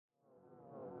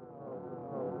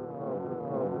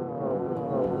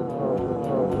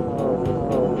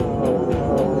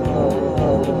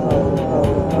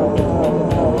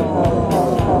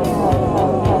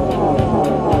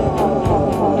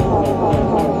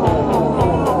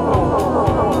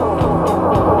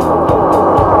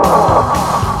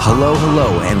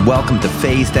Hello, and welcome to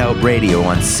Phased Out Radio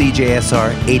on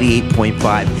CJSR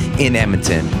 88.5 in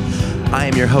Edmonton. I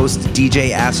am your host,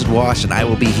 DJ Acid Wash, and I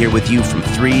will be here with you from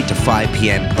 3 to 5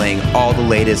 p.m. playing all the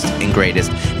latest and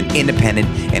greatest in independent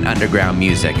and underground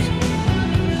music.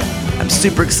 I'm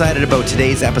super excited about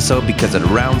today's episode because at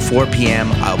around 4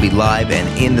 p.m. I'll be live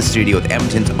and in the studio with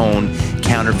Edmonton's own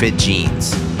Counterfeit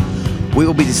Jeans. We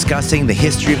will be discussing the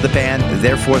history of the band,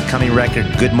 their forthcoming record,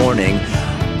 Good Morning.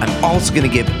 I'm also going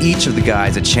to give each of the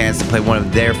guys a chance to play one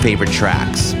of their favorite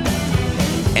tracks.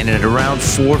 And at around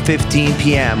 4:15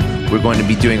 p.m., we're going to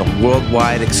be doing a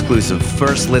worldwide exclusive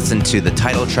first listen to the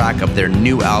title track of their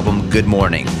new album, Good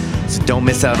Morning. So don't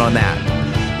miss out on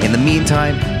that. In the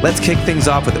meantime, let's kick things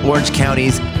off with Orange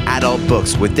County's Adult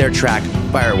Books with their track,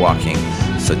 Firewalking.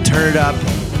 So turn it up,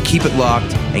 keep it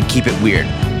locked, and keep it weird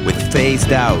with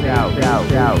Phased Out.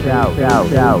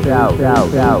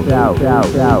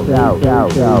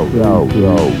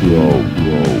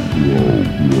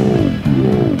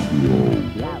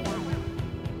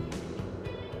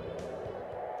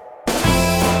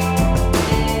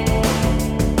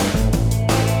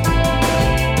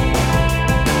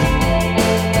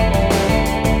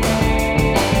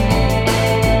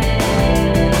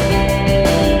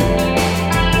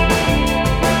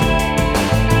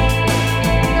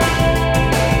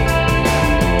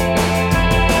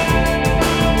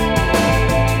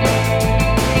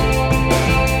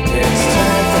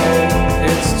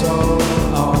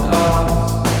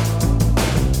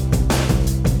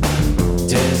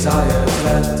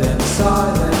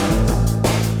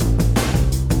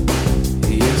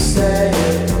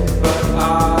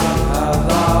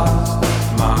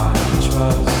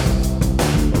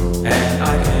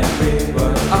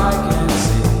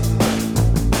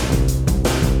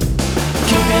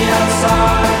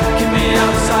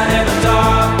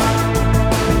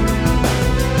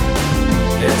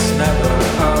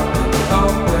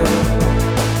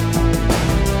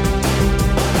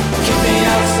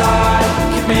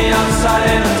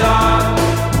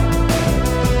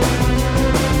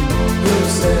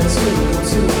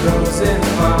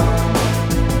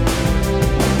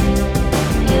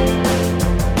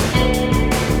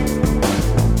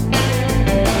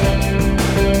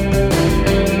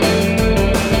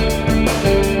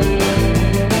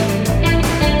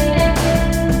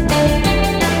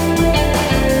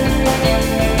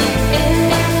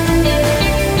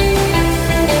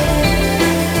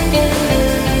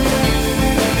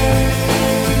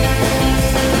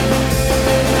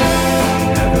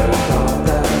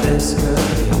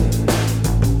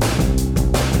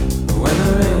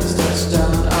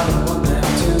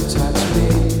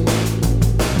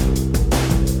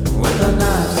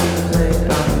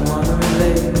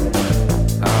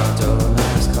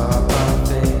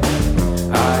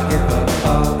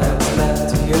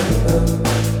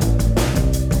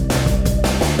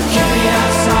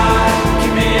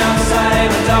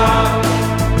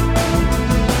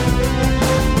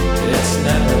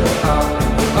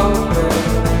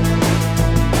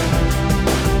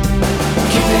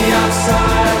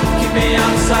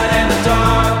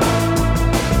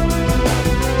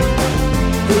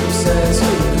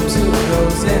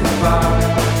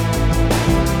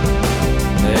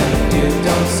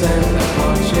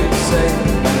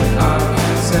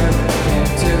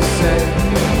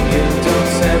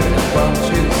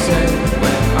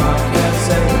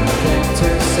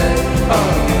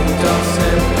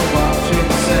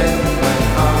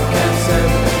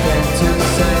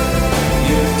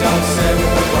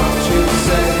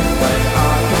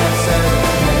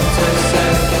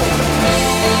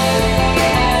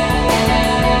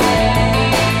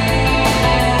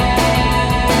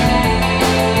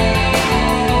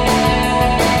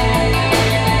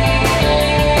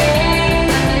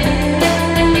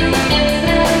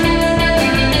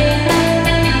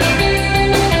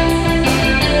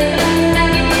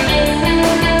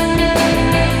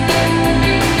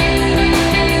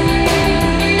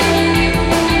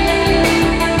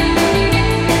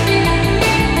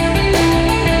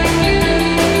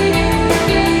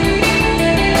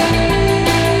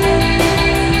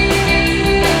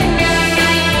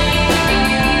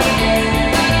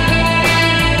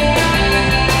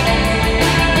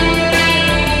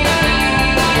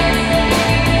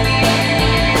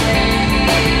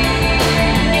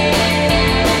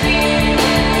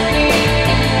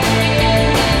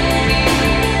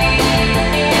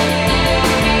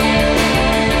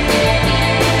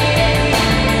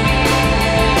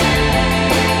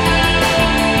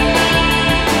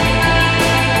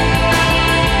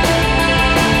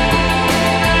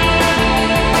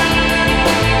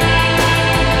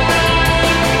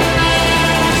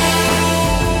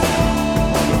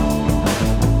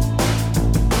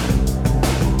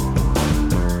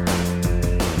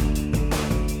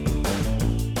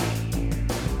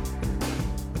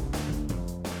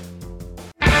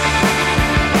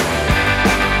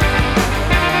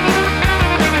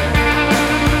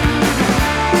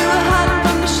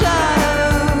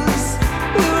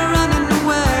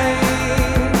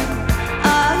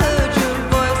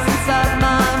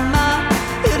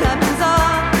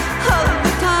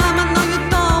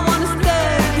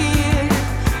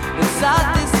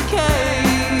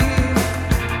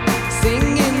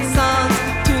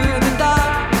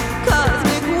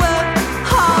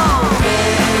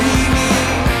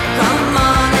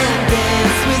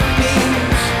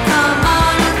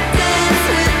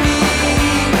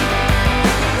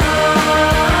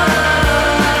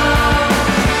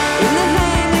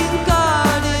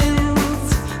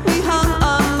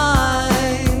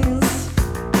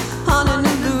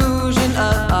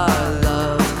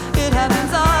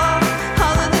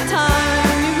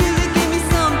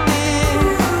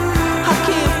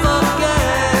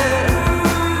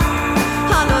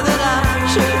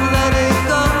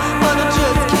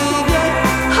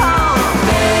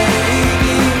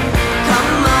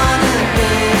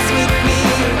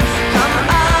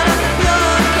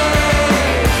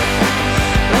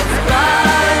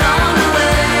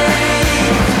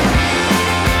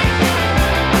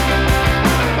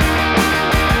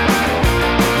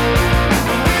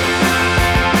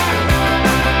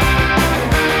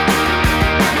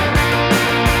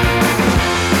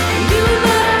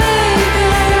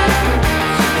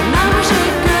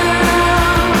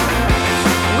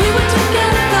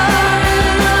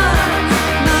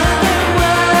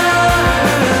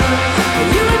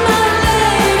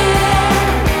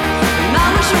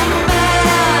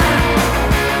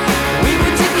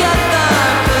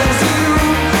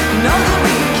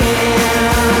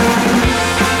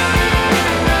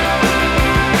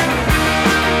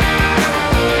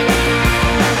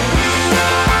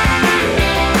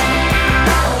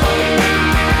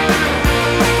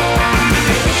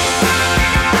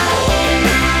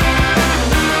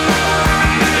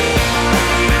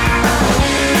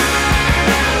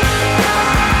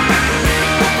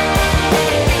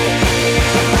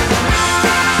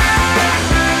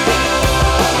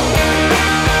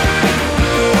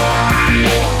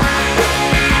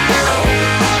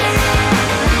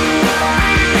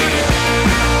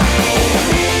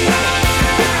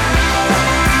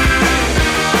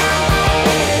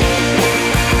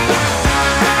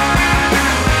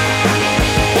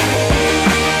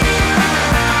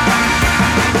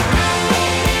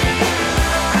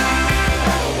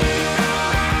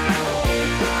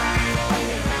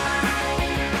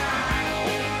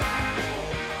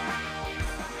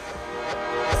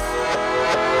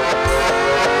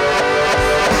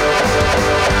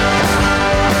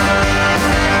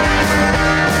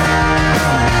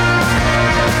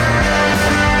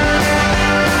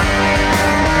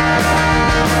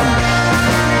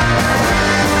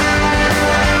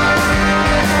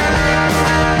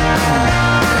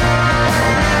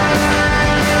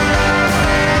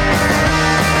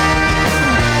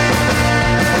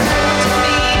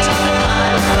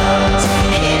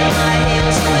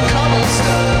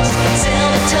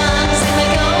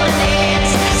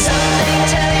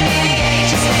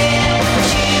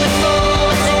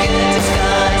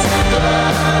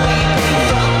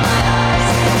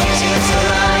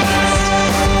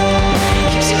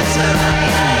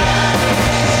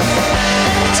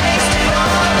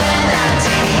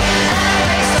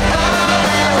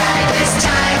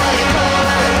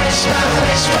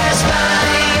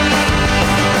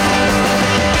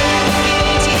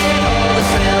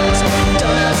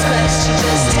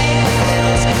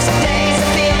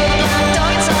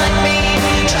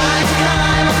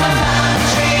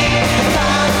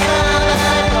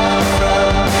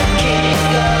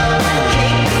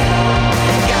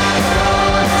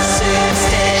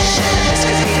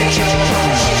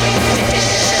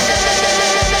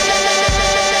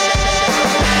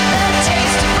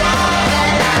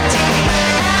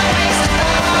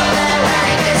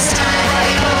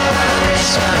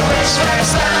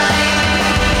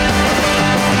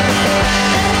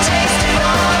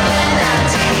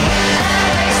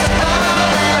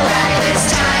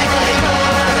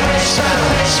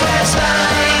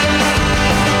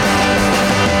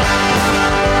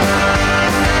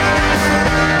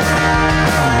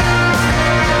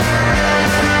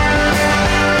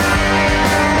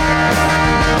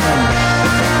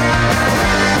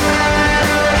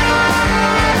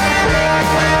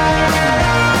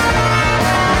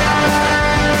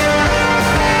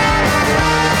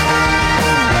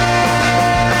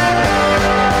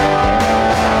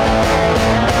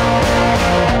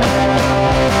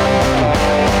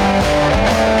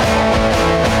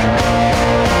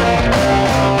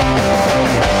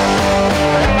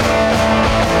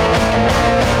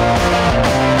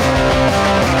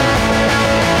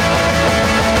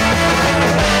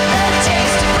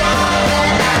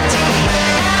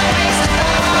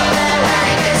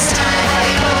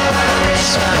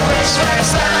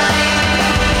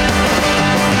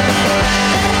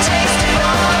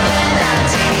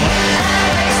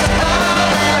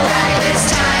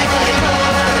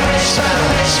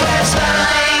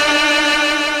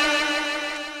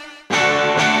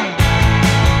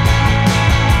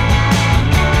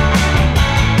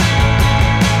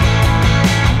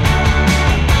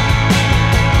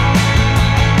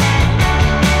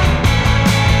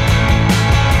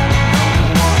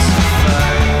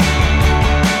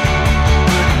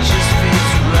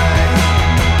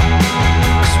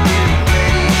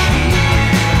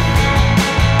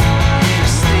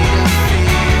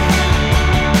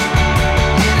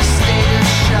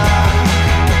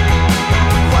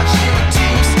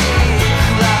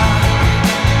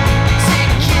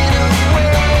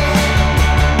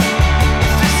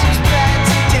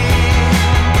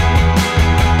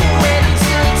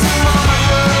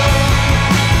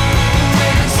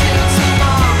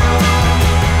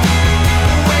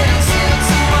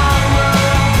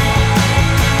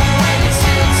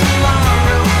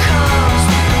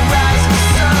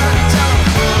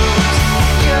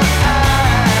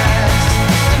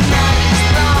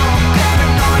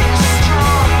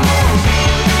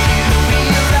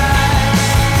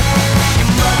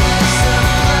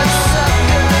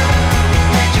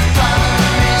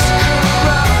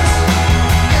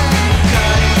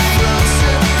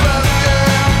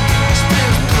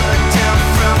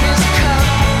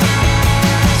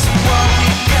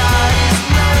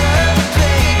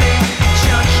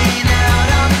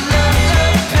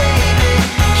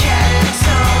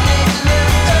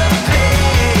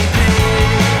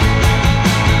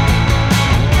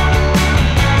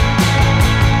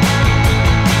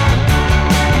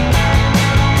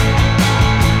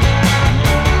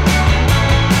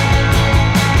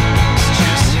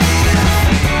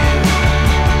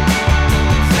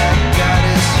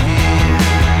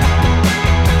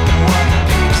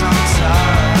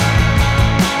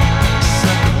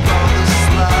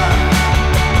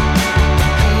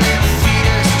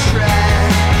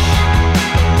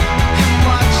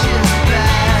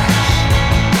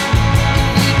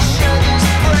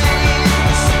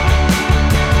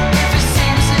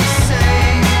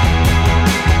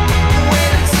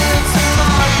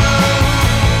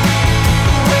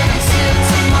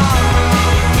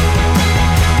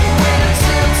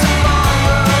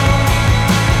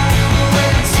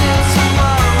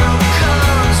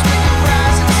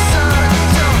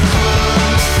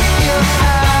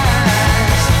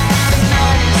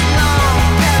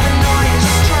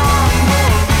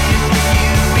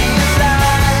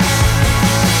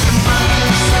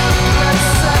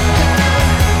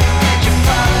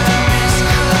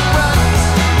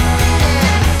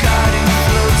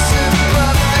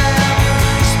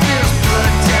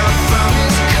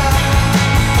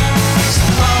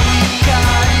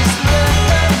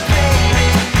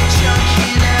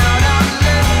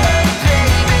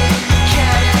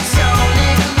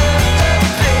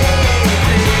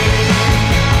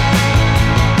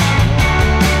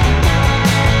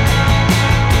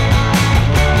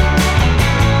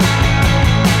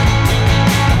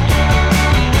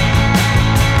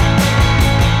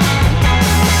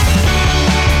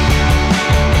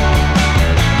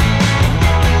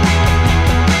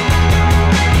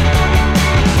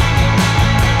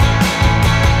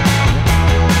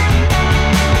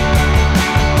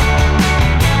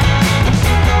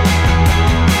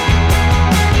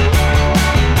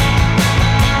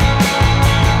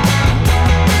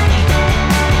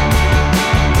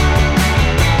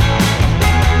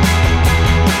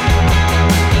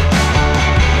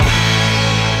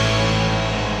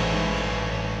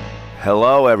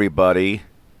 Hello, everybody.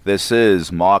 This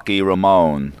is Marky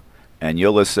Ramone, and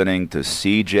you're listening to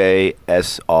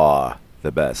CJSR,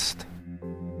 the best.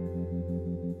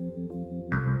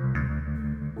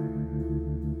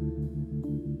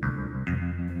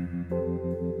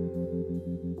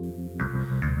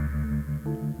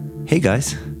 Hey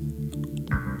guys,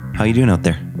 how you doing out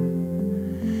there?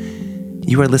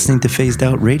 You are listening to Phased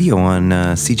Out Radio on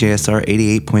CJSR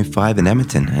 88.5 in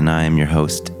Edmonton, and I am your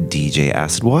host, DJ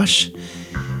Acid Wash.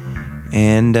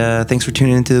 And thanks for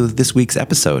tuning into this week's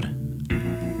episode.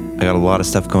 I got a lot of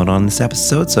stuff going on in this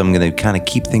episode, so I'm going to kind of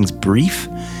keep things brief.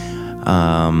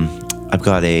 I've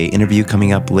got an interview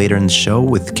coming up later in the show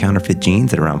with Counterfeit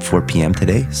Jeans at around 4 p.m.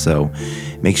 today, so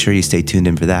make sure you stay tuned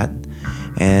in for that.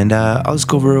 And I'll just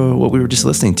go over what we were just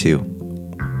listening to.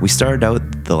 We started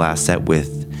out the last set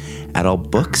with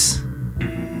Adult Books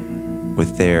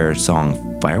with their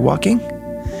song Firewalking.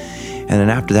 And then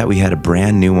after that, we had a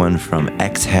brand new one from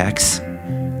X Hex.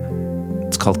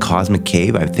 It's called Cosmic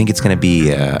Cave. I think it's going to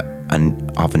be a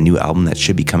off a new album that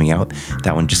should be coming out.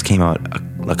 That one just came out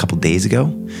a couple days ago,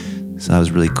 so that was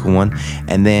a really cool one.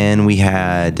 And then we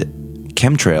had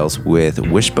Chemtrails with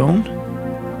Wishbone.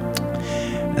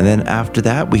 And then after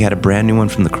that, we had a brand new one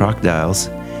from the Crocodiles,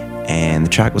 and the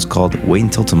track was called Wait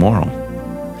Until Tomorrow.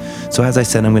 So as I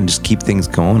said, I'm going to just keep things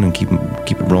going and keep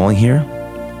it rolling here.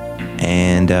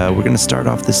 And we're going to start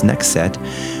off this next set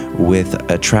with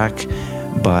a track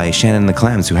by Shannon and the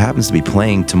Clams, who happens to be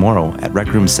playing tomorrow at Rec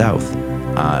Room South.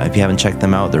 If you haven't checked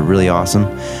them out, they're really awesome,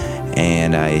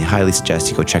 and I highly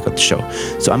suggest you go check out the show.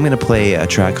 So I'm going to play a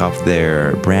track off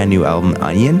their brand new album,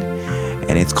 Onion,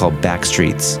 and it's called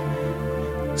Backstreets.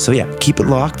 So yeah, keep it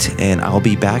locked, and I'll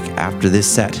be back after this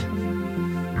set.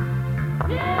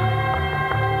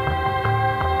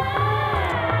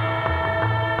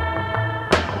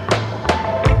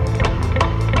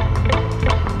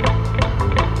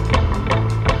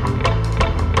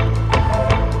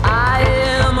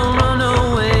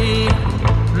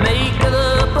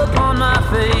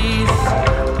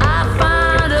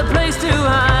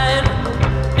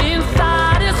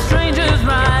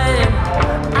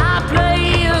 I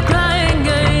play a crying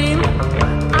game.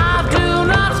 I do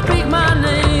not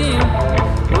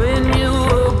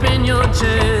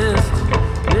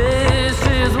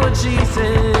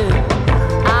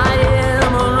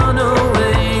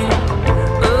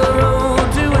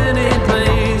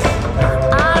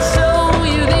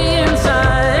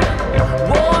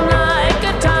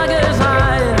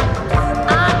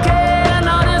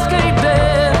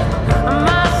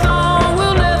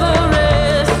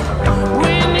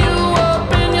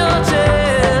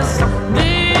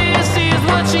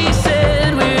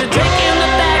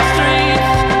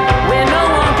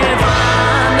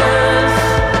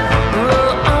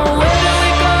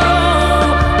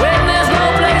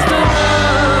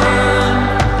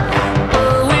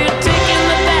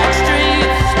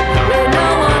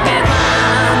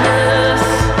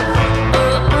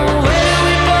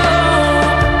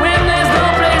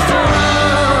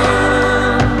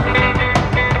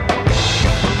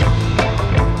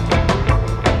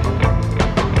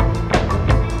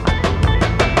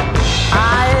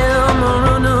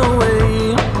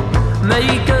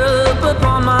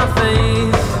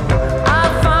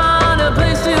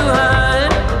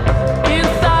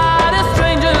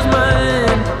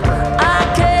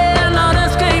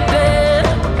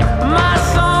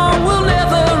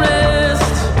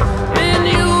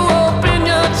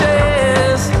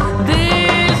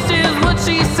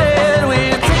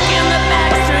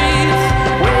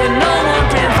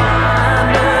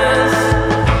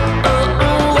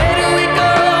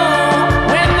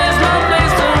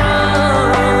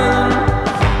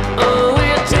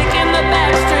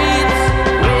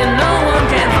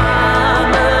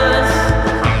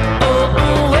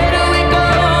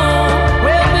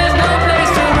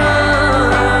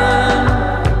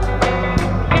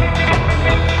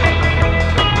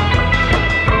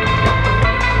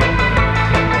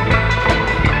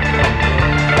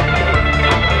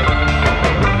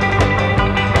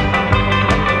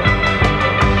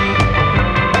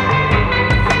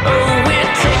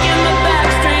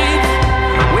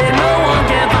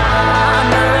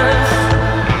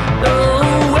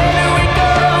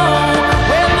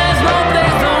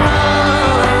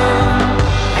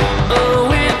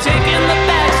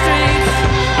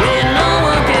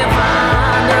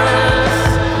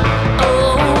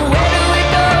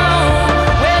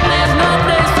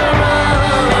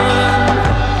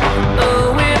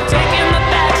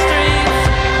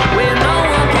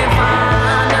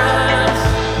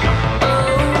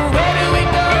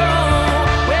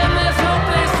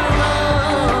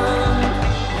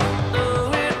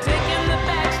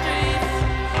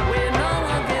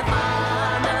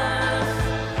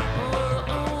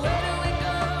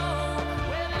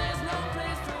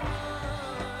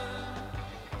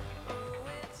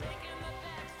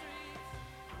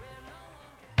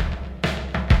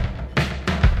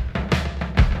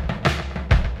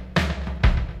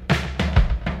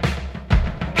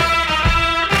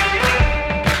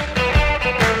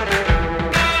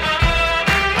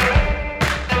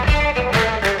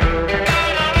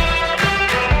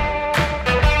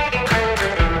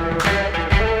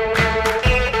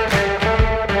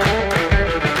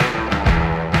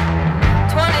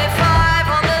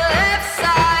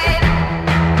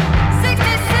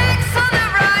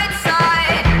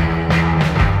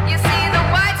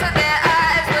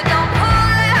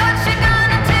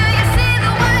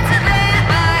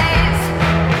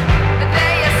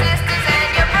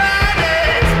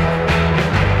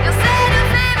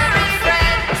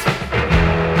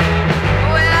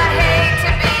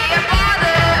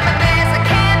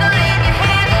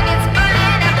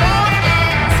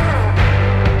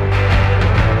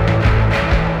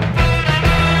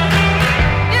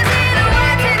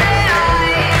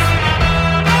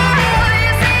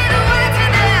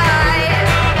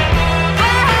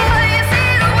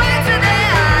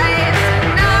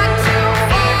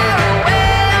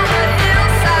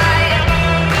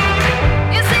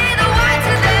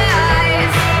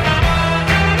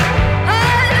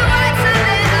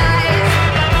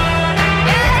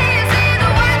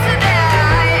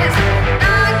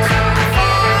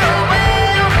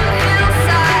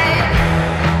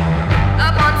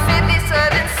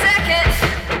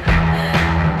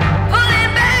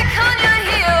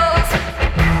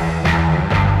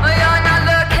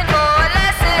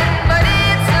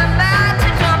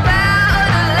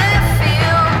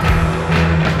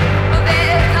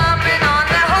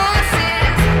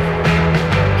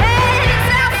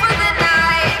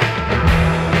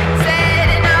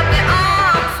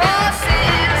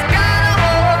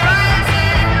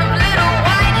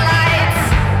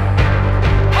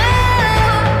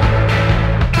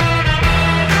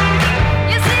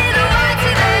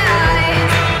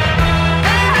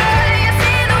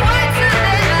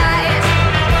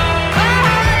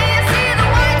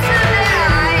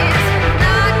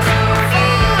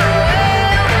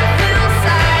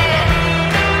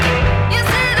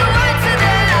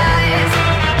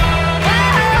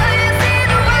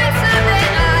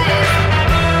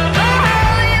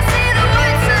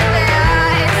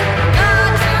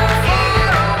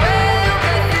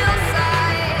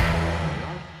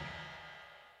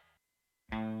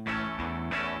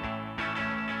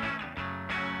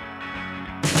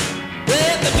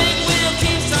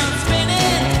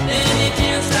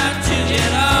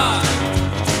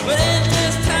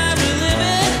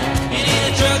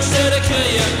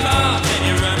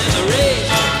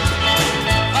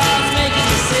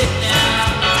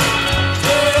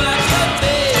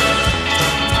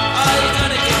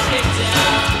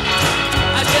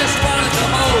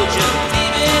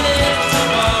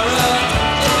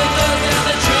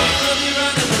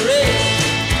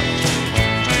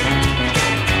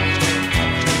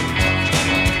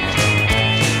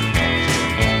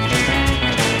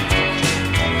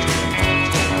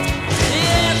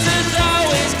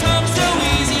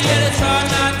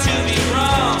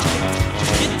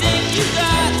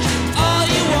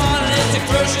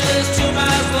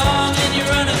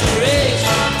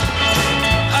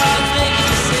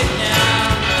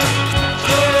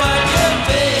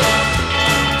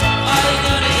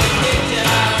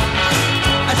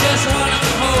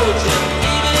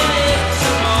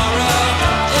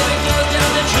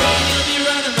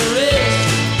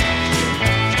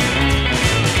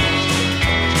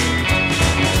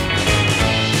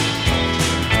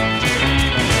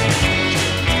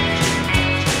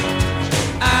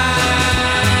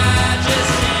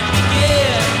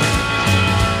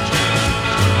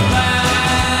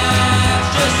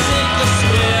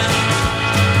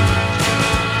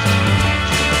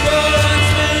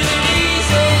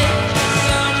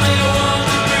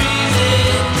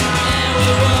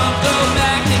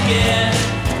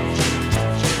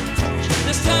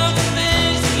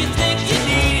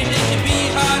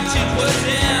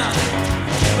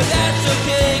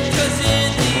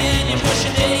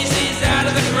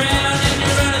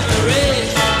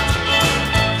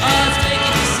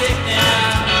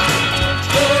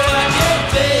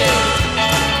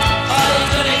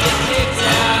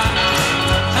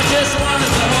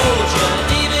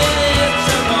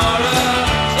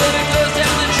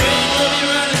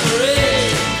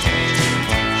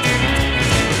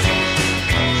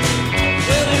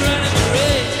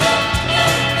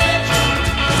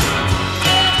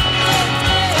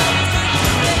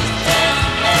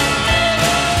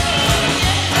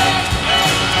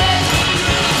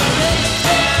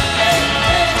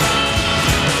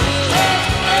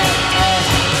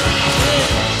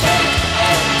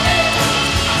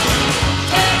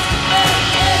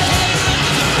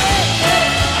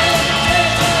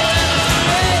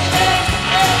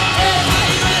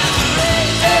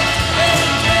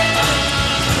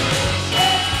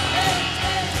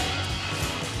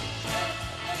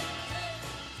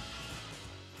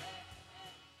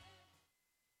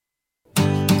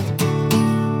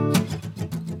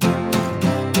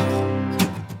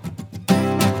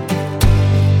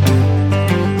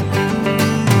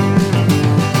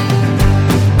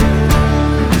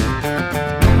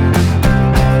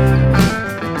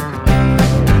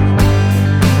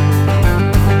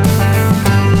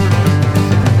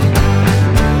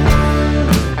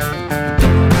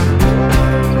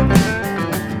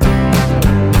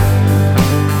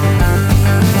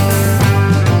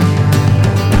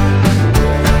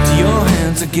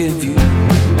give you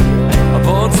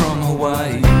aboard from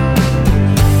Hawaii.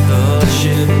 The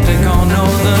ship they call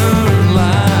Northern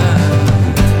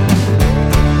Light,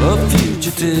 a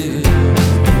fugitive,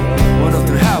 one of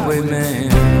the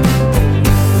highwaymen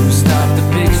who stopped the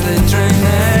big sled train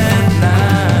at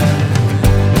night.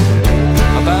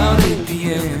 About 8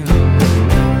 p.m.,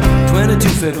 22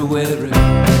 February,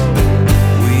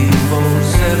 we've over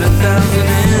 7,000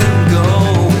 in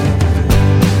gold.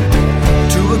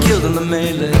 Two were killed in the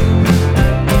melee,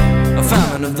 a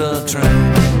fireman of the train,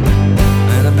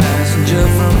 and a passenger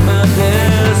from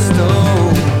Modesto.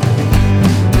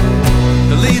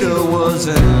 The leader was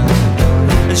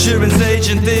an insurance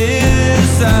agent,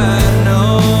 this I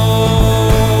know.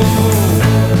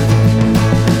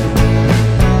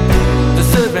 The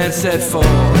third man set for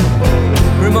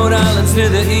remote islands near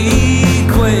the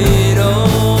equator.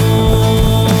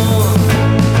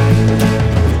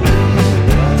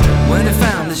 When they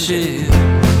found the ship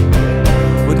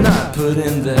would not put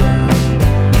in there,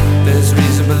 there's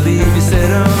reason to believe he set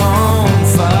her on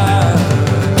fire.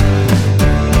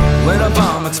 When a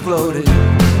bomb exploded,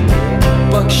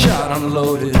 buckshot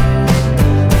unloaded,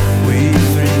 we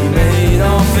three made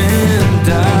off and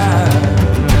died.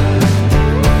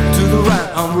 To the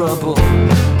right on rubble,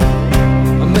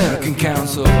 American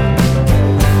Council, to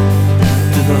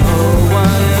the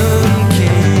Hawaiian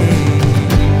King.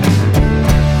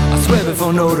 I swear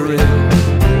before notary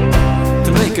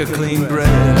to make a clean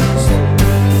breast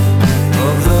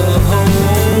of the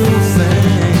whole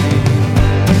thing,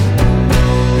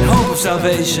 in hope of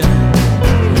salvation,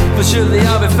 but surely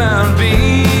I'll be found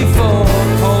before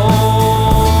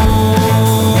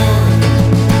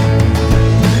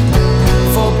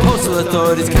postal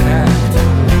authorities can act,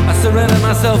 I surrender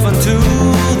myself unto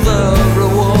the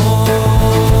reward.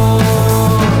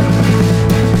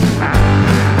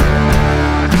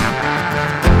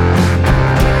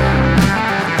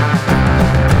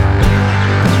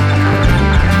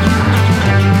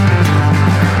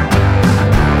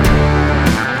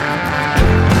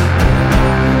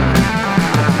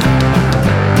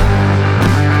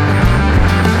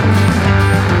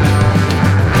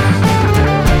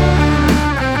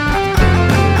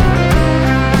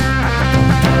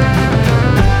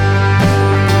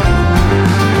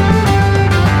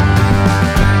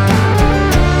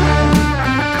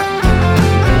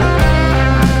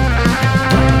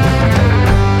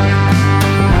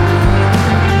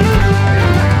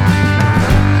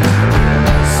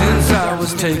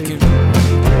 Taken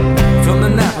from the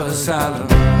Napa Asylum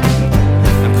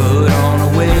and put on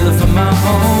a whaler for my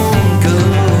own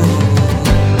good.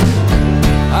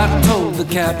 I told the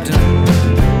captain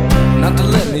not to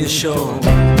let me ashore,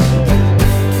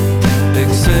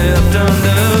 except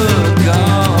under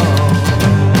God.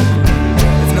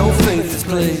 If no faith is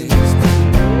placed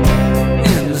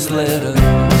in this letter,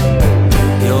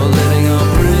 you're letting up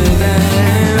rig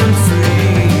and free.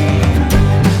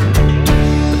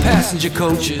 Passenger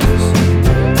coaches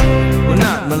were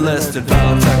not molested,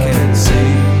 valves I can't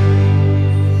see.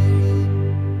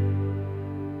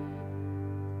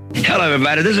 Hello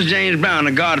everybody, this is James Brown,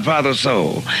 the Godfather of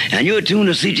Soul, and you're tuned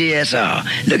to CJSR.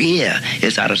 Look here,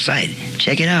 it's out of sight.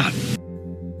 Check it out.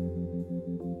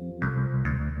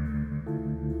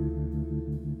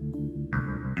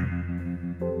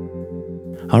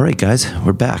 All right, guys,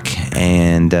 we're back,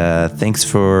 and thanks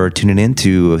for tuning in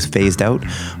to Phased Out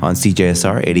on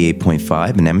CJSR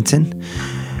 88.5 in Edmonton.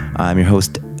 I'm your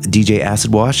host, DJ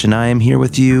Acid Wash, and I am here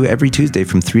with you every Tuesday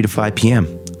from 3 to 5 p.m.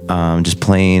 Just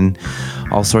playing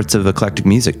all sorts of eclectic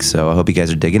music, so I hope you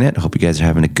guys are digging it. I hope you guys are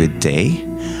having a good day.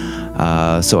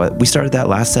 So we started that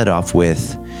last set off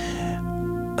with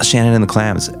Shannon and the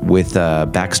Clams with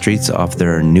Backstreets off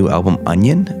their new album,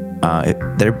 Onion.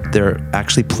 They're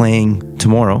actually playing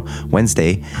tomorrow,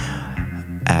 Wednesday,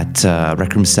 at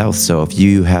Rec Room South. So if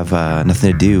you have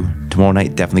nothing to do tomorrow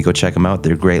night, definitely go check them out.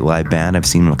 They're a great live band. I've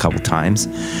seen them a couple times,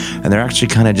 and they're actually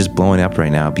kind of just blowing up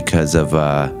right now because of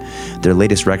their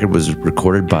latest record was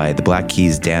recorded by the Black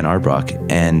Keys' Dan Arbrock,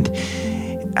 and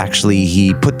actually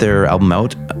he put their album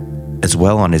out as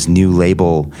well on his new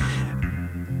label,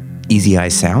 Easy Eye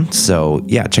Sound. So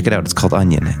yeah, check it out. It's called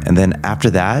Onion. And then after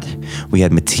that, we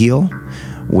had Mateel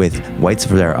with Whites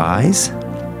for Their Eyes.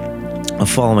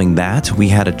 Following that, we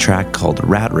had a track called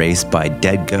Rat Race by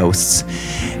Dead Ghosts.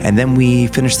 And then we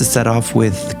finished the set off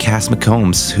with Cass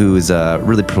McCombs, who is a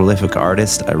really prolific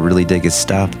artist. I really dig his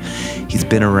stuff. He's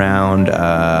been around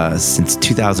since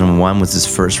 2001 was his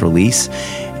first release.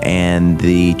 And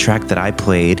the track that I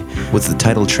played was the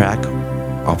title track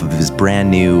off of his brand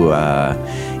new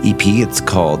EP. It's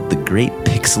called The Great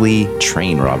Pixley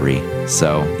Train Robbery.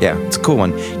 So yeah, it's a cool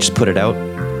one. Just put it out.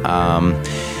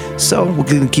 So we're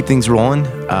going to keep things rolling.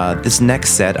 This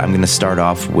next set, I'm going to start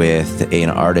off with an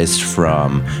artist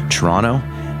from Toronto.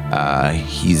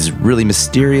 He's really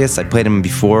mysterious. I played him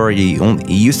before. He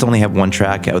used to only have one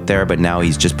track out there, but now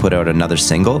he's just put out another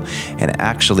single. And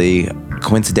actually,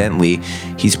 coincidentally,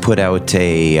 he's put out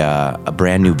a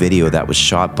brand new video that was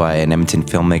shot by an Edmonton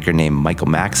filmmaker named Michael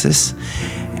Maxis.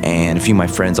 And a few of my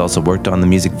friends also worked on the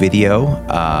music video,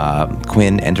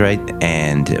 Quinn Enright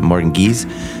and Morgan Gies.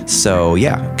 So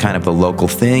yeah, kind of a local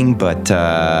thing, but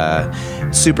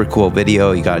super cool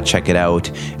video. You gotta check it out.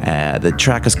 The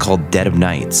track is called Dead of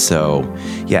Night. So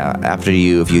yeah, after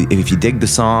if you dig the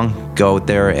song, go out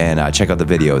there and check out the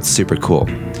video. It's super cool.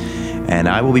 And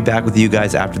I will be back with you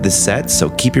guys after this set.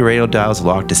 So keep your radio dials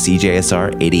locked to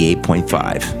CJSR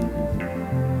 88.5.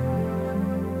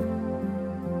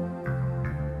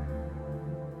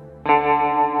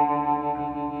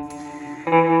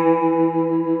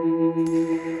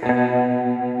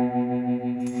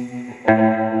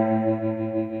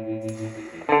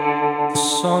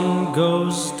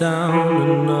 Down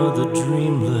another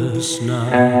dreamless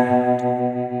night.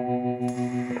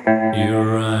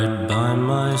 You're right by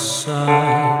my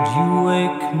side. You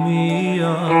wake me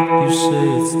up. You say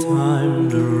it's time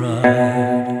to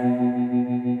ride.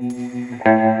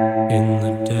 In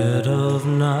the dead of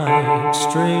night,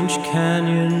 strange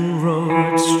canyon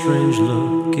roads, strange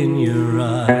look in your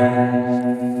eyes.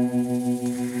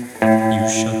 You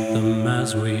shut them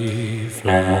as we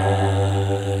fly.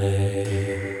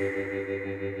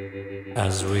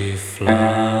 As we fly,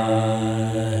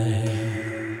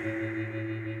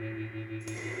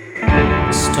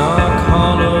 Stark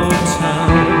Hollow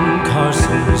Town,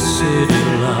 Carson City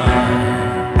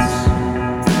lights.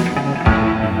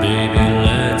 Baby,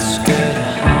 let's get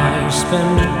high,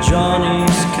 spend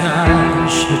Johnny's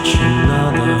cash, hitch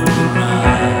another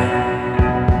ride.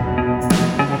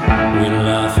 We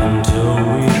laugh until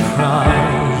we cry.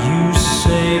 You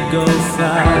say go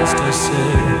fast, I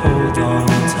say hold on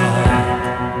tight.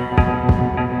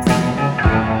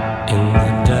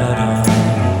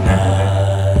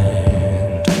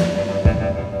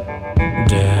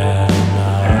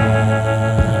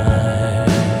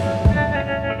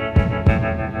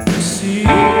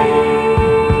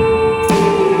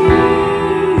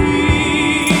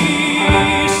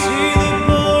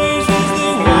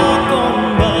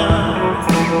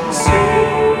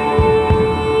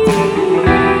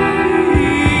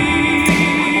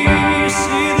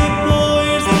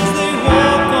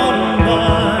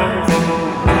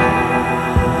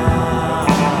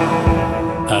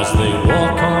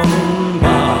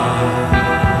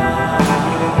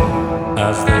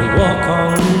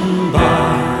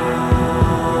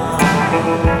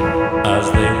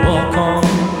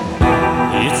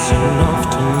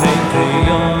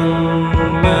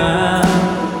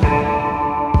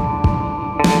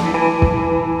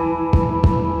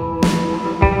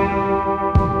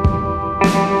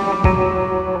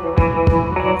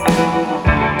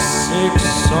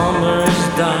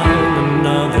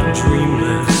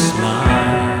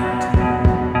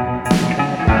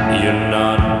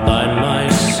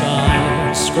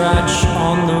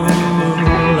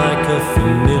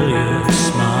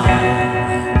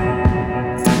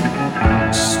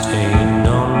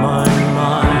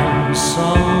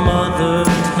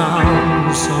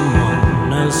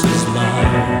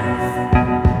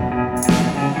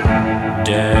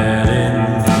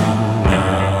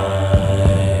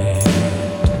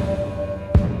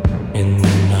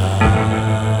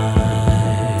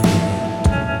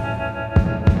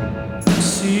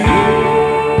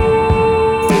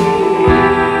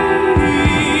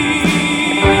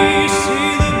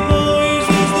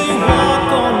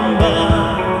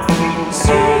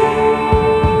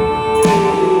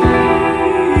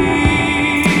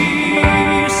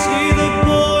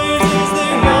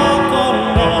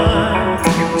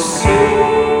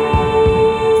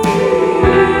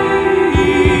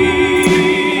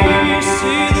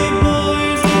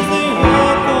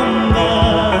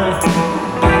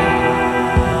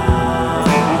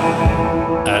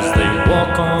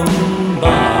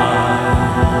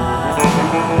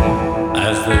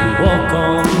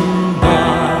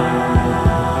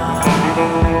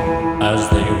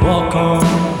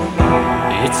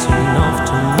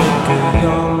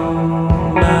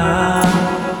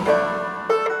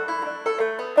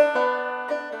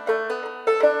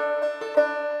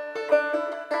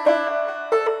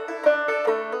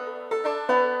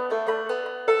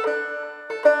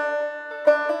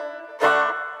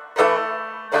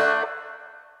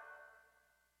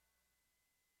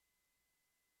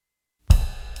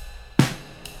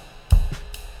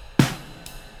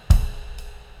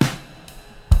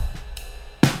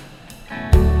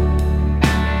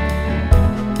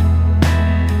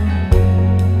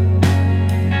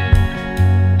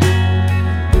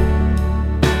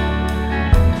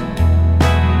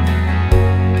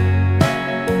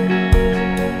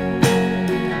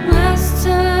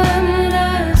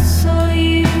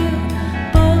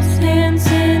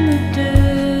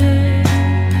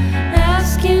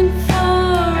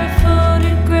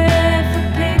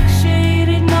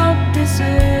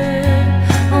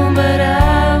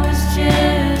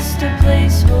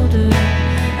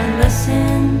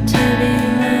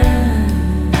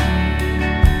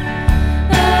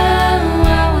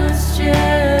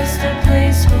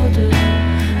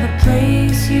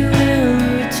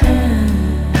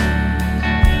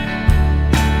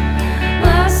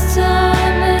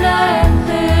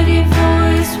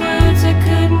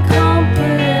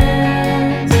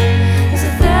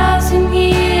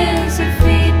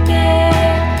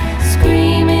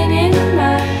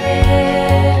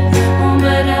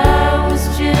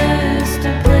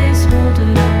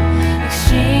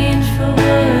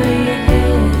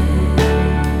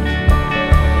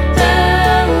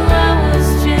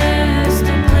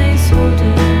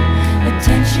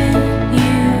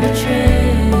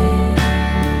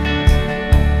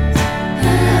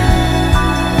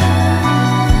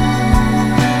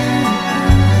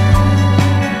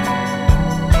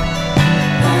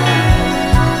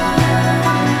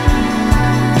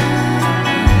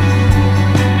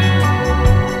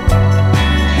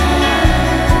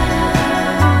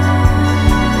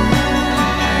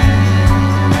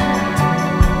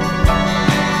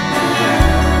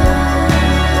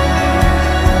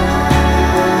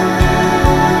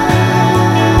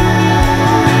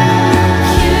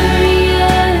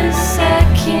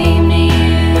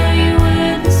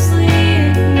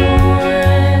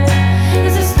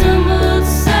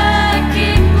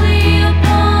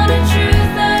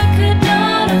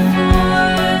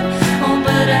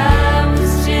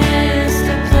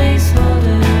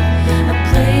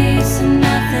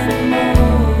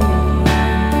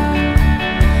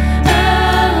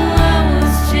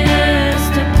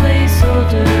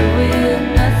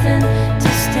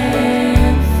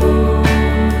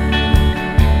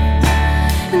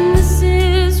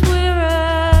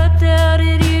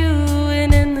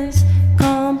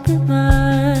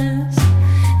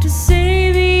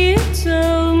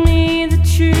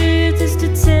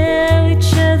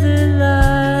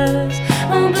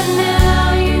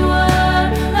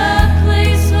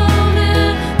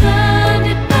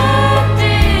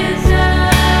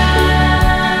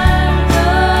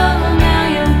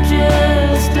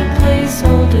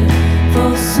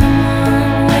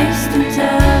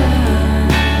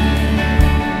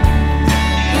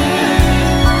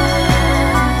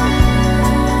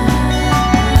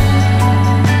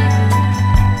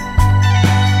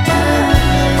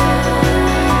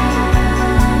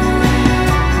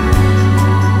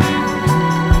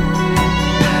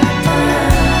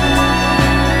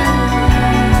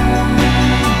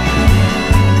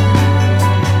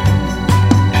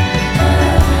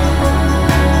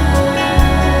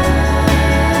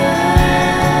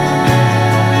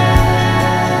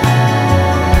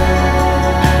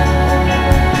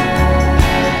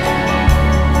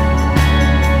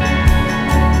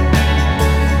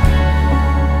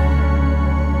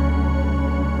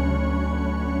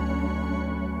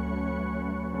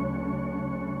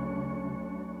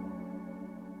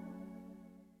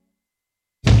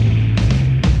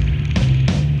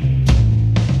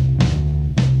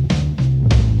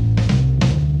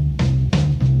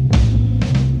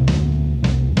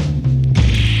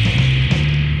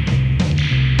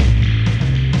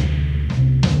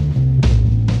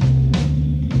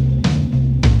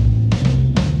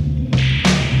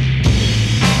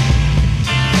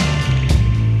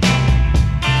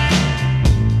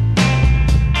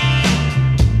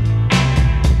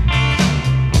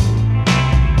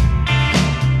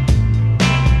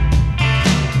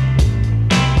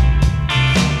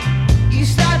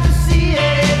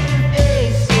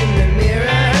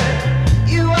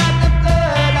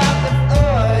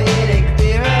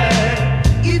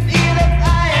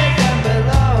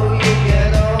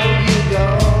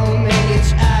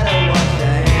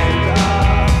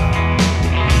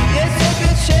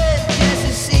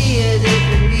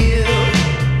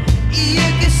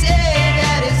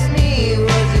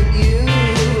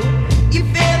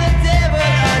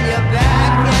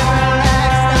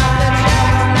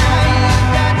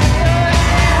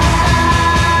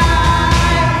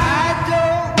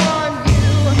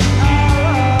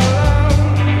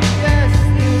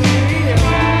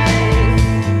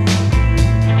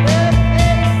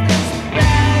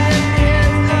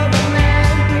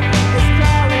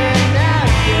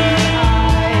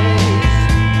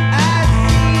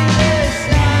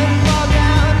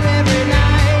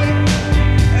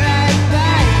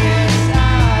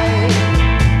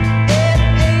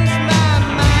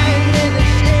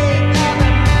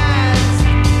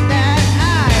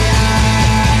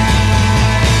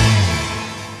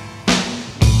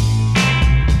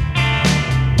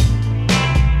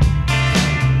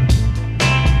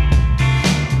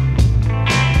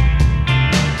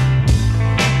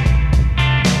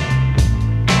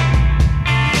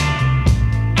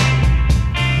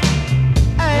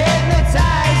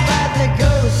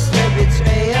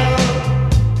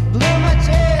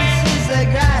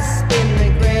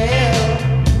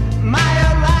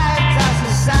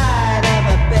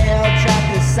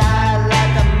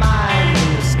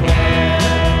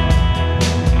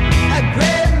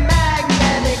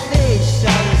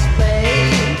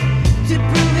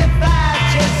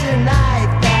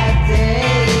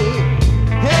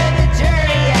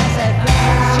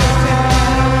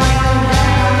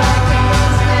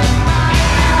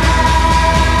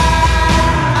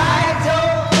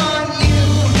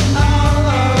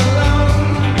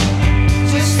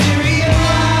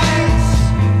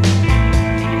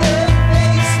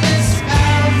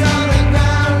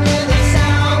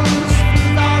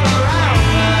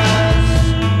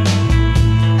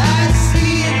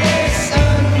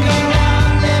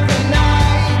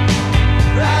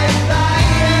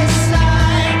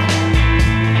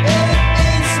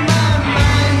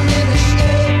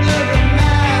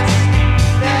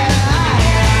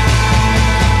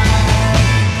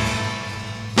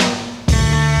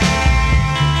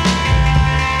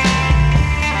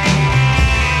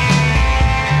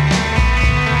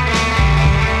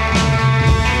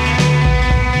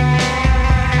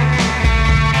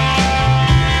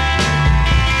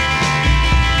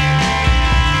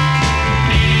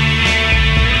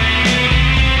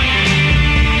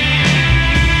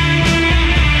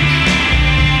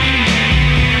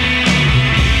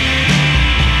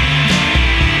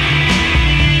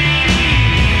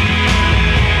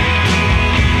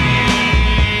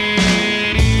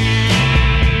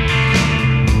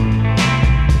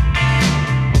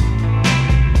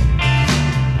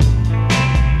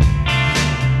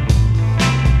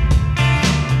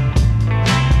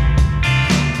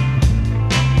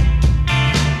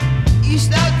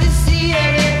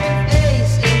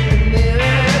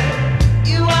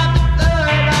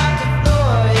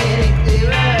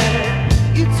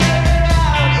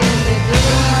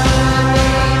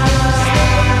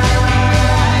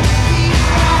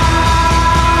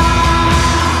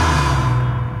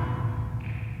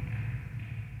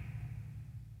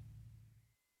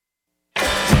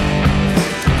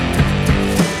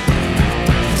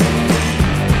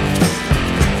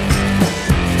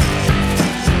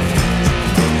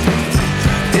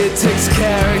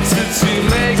 character to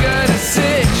make a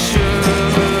decision.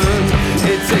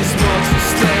 It takes more to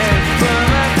stand firm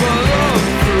and follow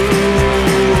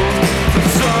through.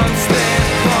 Some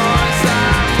standpoints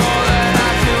are more than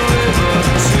I can live up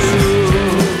to.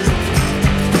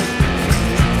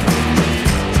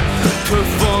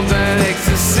 Performed an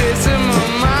exorcism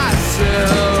on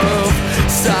myself.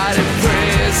 Started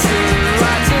prayers and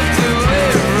right to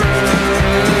deliverance.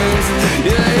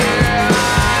 Yeah,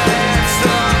 I am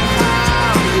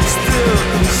somehow still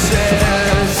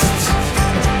possessed.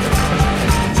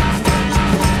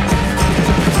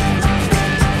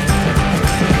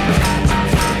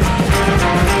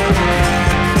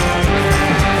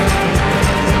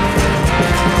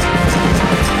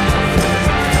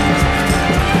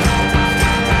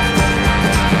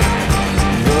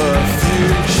 The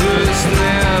future's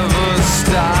never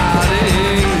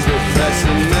starting, the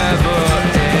present never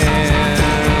ends.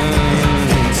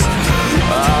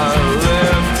 I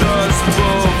left us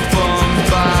both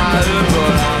bombarded,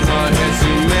 but I'm not here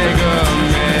to make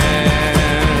amends.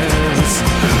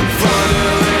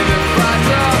 Finally, the fight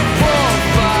up for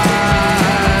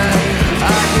fight.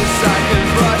 I guess I can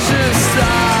brush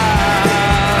aside.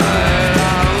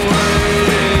 I'm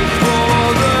waiting for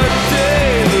the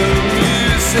day the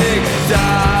music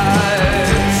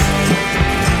dies.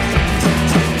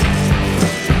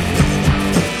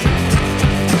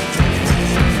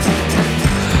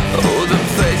 Oh, the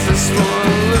place is small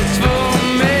and looks for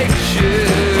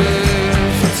makeshift.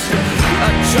 I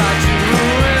tried to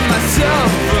ruin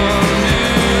myself from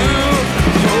you,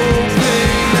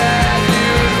 hoping that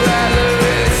you'd rather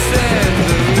it than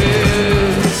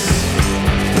this.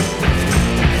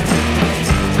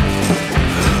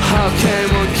 How can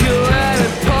one kill an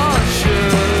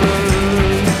impulsion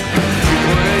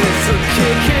when it's a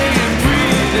kicking and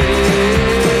breathing?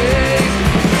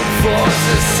 Force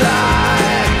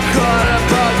aside, caught up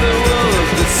on the will of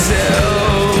the self.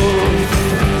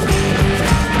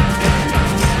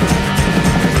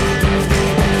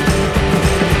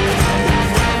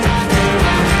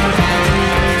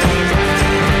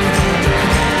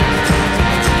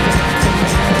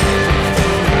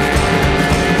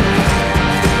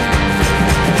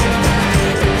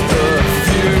 The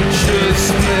future's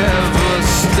never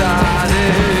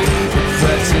starting, the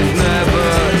present never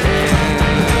ends.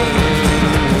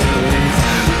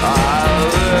 I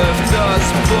left us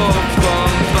both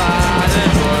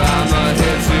bombarded, but I'm not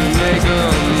here to make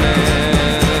amends.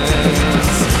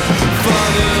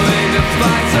 Finally, the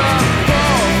fight's up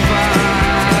for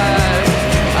fight.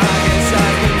 I guess I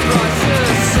can brush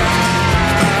aside.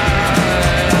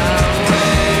 I'm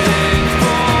waiting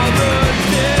for the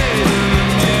day the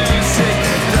music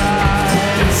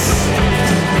dies.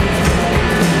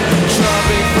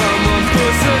 Jumping from one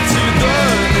person to the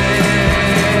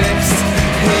next,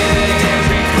 hitting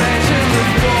every branch in the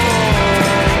fall,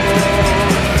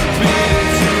 beating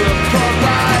to a pulp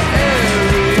by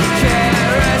every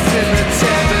caress, and the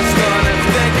tempest gonna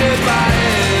think about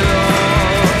it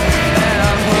all. And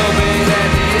I'm hoping that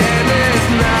the end is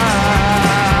nigh.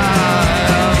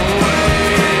 I'm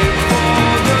waiting for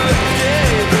the day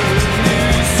the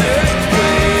music,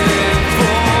 waiting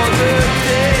for the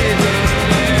day the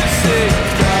music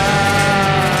dies.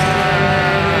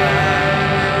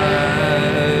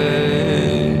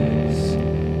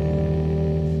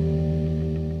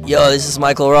 Yo, this is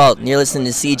Michael Ralt, and you're listening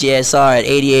to CJSR at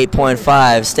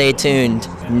 88.5. Stay tuned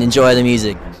and enjoy the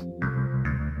music.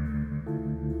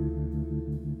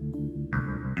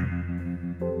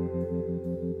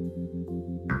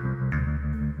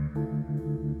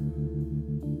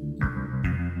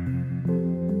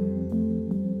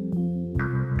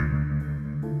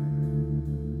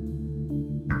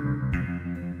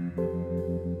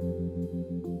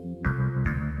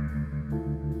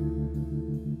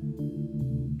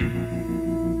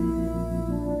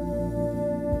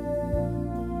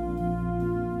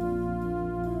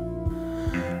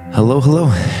 Hello,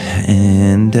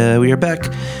 and we are back.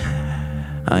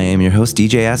 I am your host,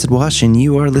 DJ Acid Wash, and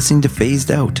you are listening to Phased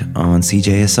Out on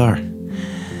CJSR.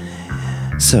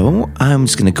 So, I'm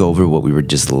just going to go over what we were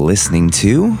just listening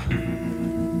to.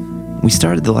 We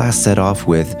started the last set off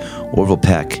with Orville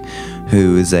Peck,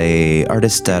 who is a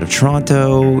artist out of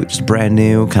Toronto, just brand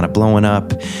new, kind of blowing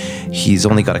up. He's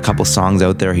only got a couple songs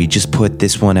out there. He just put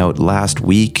this one out last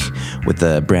week with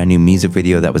a brand new music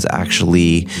video that was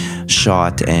actually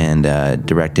shot and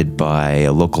directed by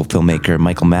a local filmmaker,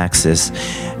 Michael Maxis.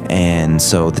 And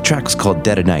so the track was called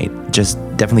Dead of Night, just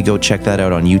definitely go check that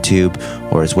out on YouTube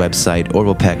or his website,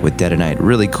 Orville Peck with Dead of Night.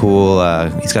 Really cool.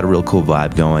 He's got a real cool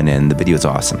vibe going, and the video is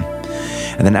awesome.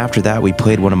 And then after that, we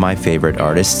played one of my favorite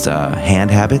artists, Hand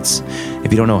Habits.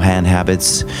 If you don't know Hand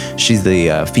Habits, she's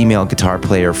the female guitar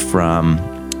player from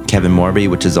Kevin Morby,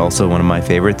 which is also one of my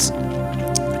favorites.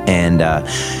 And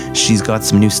she's got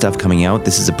some new stuff coming out.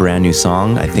 This is a brand new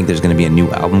song. I think there's going to be a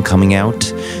new album coming out.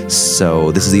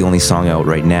 So this is the only song out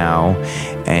right now,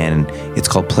 and it's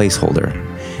called Placeholder.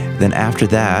 Then after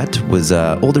that was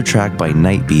an older track by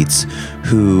Night Beats,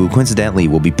 who coincidentally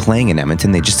will be playing in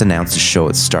Edmonton. They just announced a show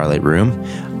at Starlight Room.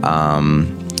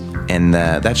 And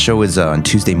that show is on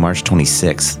Tuesday, March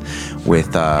 26th,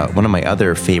 with one of my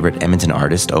other favorite Edmonton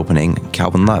artists opening,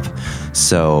 Calvin Love.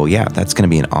 So yeah, that's going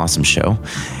to be an awesome show.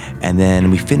 And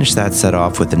then we finished that set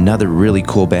off with another really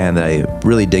cool band that I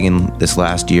really dig in this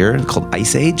last year called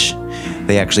Ice Age.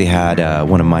 They actually had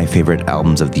one of my favorite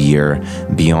albums of the year,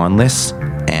 Beyondless.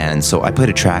 And so I played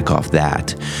a track off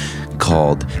that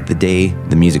called The Day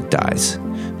the Music Dies.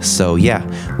 So yeah,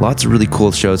 lots of really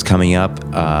cool shows coming up.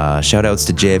 Shout outs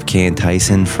to JFK and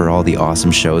Tyson for all the awesome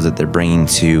shows that they're bringing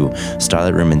to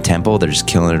Starlight Room and Temple. They're just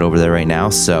killing it over there right now.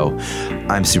 So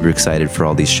I'm super excited for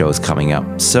all these shows coming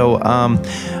up. So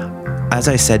as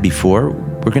I said before,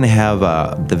 we're going to have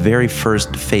the very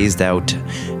first phased out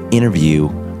interview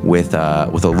with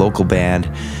a local band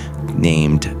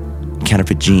named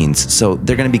Counterfeit Jeans. So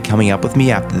they're going to be coming up with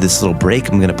me after this little break.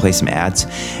 I'm going to play some ads,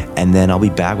 and then I'll be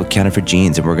back with Counterfeit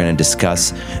Jeans, and we're going to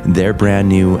discuss their brand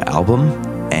new album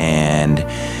and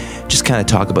just kind of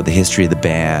talk about the history of the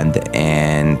band.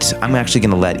 And I'm actually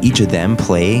going to let each of them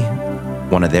play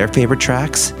one of their favorite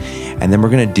tracks, and then we're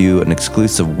going to do an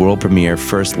exclusive world premiere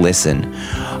first listen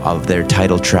of their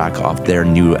title track off their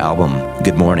new album,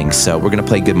 Good Morning. So we're going to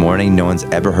play Good Morning. No one's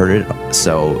ever heard it.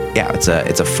 So yeah, it's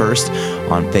a first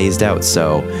on Phased Out.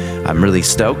 So I'm really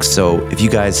stoked. So if you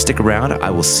guys stick around, I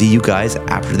will see you guys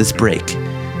after this break.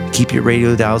 Keep your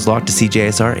radio dials locked to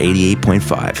CJSR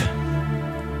 88.5.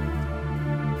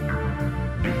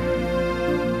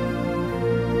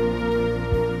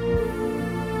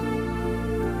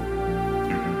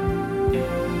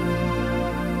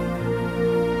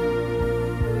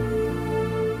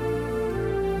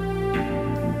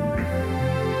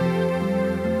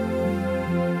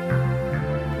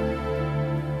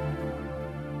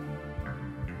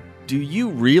 Do you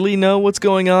really know what's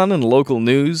going on in local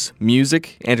news,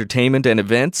 music, entertainment, and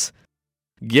events?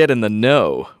 Get in the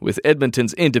know with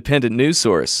Edmonton's independent news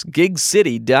source,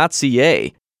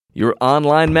 gigcity.ca, your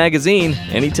online magazine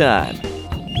anytime.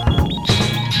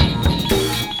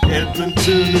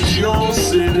 Edmonton is your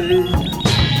city.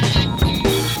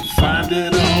 Find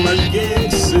it all at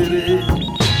Gig City.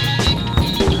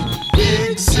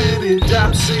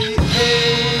 gigcity.ca.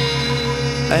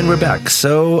 And we're back.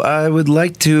 So I would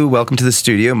like to welcome to the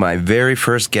studio my very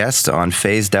first guest on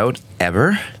Phased Out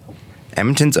ever,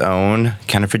 Edmonton's own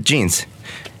Counterfeit Jeans.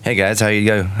 Hey guys, how you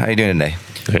doing today?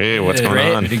 Hey, what's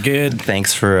going on? Pretty good.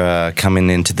 Thanks for coming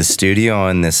into the studio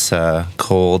on this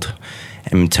cold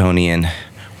Edmontonian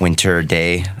winter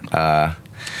day.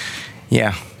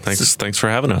 Yeah. Thanks for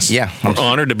having us. Yeah. I'm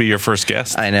honored to be your first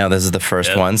guest. I know, this is the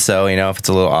first one, so, if it's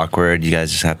a little awkward, you guys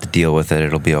just have to deal with it.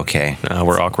 It'll be okay.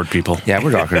 We're awkward people. Yeah,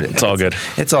 we're awkward. It's all good.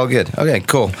 It's all good. Okay,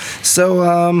 cool. So,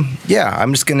 I'm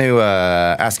just going to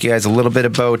ask you guys a little bit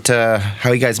about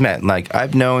how you guys met. Like,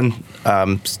 I've known,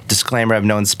 disclaimer, I've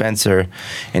known Spencer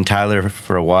and Tyler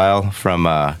for a while from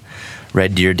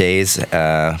Red Deer days,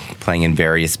 playing in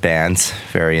various bands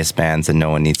that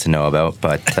no one needs to know about,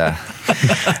 but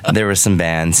there were some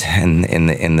bands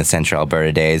in the Central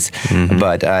Alberta days. Mm-hmm.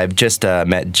 But I've just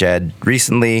met Jed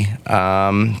recently.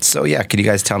 So yeah, could you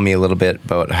guys tell me a little bit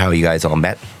about how you guys all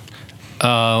met?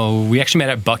 We actually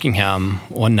met at Buckingham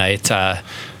one night. I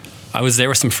was there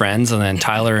with some friends, and then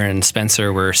Tyler and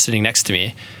Spencer were sitting next to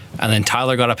me, and then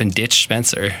Tyler got up and ditched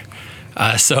Spencer.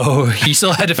 So he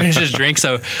still had to finish his drink,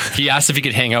 so he asked if he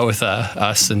could hang out with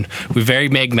us, and we very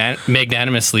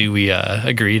magnanimously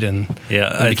agreed, and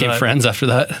became friends after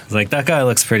that. I was like, that guy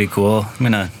looks pretty cool. I'm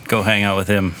going to go hang out with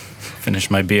him,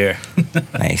 finish my beer.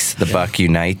 Nice. The Buck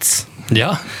unites.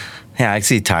 Yeah. Yeah, I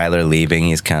see Tyler leaving.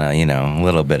 He's kind of, a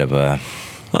little bit of a...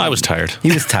 I was tired.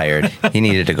 He was tired. He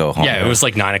needed to go home. Yeah, it was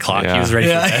like 9 o'clock. Yeah. He was ready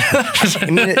for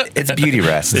bed. It's beauty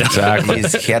rest. Exactly.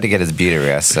 He had to get his beauty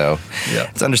rest, so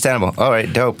it's understandable. All right,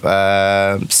 dope.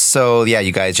 So, yeah,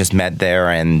 you guys just met there,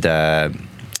 and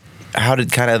how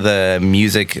did kind of the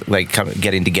music,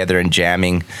 getting together and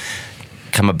jamming,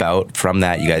 come about from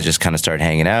that? You guys just kind of started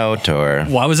hanging out, or?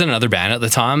 Well, I was in another band at the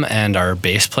time, and our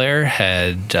bass player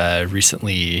had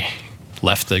recently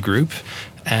left the group,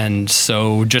 And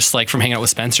so just like from hanging out with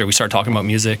Spencer, we started talking about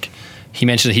music. He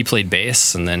mentioned that he played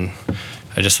bass, and then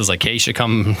I just was like, hey, you should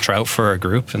come try out for a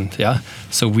group. And yeah,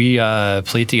 so we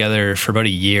played together for about a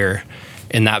year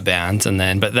in that band,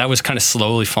 but that was kind of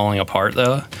slowly falling apart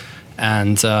though.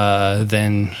 And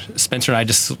then Spencer and I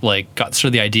just like got sort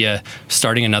of the idea of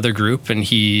starting another group, and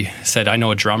he said, I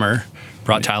know a drummer,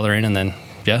 brought Tyler in, and then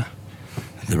yeah,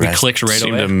 we clicked right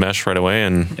seemed away. to mesh right away,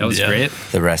 and it was great.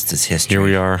 The rest is history. Here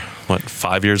we are,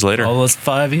 5 years later? Almost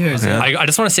 5 years. Yeah. I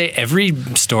just want to say every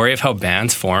story of how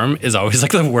bands form is always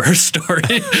like the worst story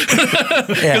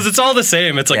because it's all the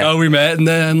same. It's like, oh, we met and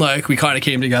then like we kind of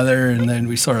came together and then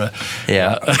we sort of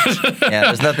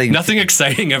there's nothing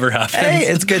exciting ever happens. Hey,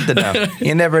 it's good to know.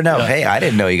 You never know. Hey, I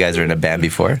didn't know you guys were in a band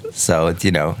before. So,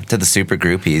 to the super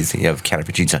groupies, you have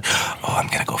Counterfeit, oh, I'm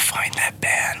going to go find that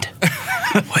band.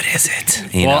 What is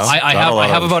it? I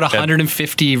have about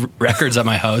 150 records at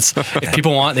my house. If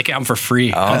people want, they can have them for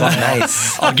free. Oh,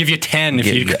 nice. I'll give you 10 if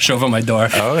you show up at my door.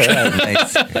 Oh, yeah,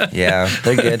 nice. Yeah,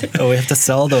 they're good. Oh, we have to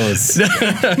sell those.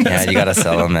 Yeah, you got to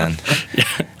sell them, man.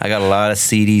 I got a lot of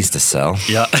CDs to sell.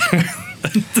 Yeah.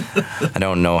 I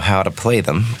don't know how to play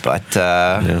them, but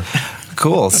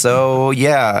cool. So,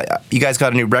 yeah, you guys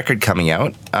got a new record coming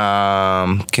out.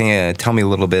 Can you tell me a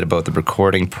little bit about the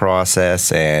recording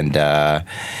process and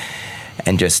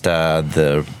just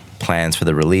the plans for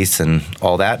the release and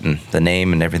all that, and the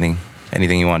name and everything?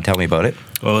 Anything you want to tell me about it?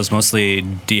 Well, it was mostly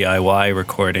DIY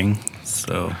recording,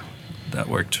 so that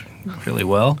worked really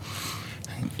well.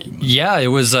 Yeah, it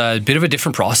was a bit of a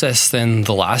different process than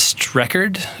the last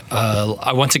record.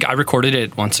 I recorded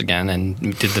it once again and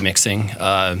did the mixing.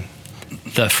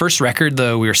 The first record,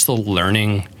 though, we were still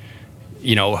learning,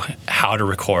 how to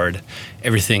record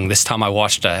everything. This time I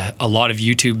watched a lot of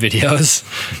YouTube videos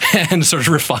and sort of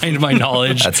refined my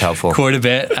knowledge. That's helpful. Quite a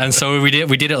bit. And so we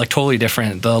did it like totally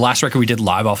different. The last record we did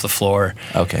live off the floor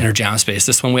in our jam space.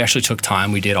 This one we actually took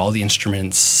time. We did all the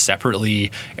instruments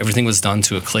separately. Everything was done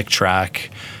to a click track.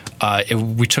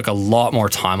 We took a lot more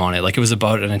time on it. Like it was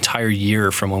about an entire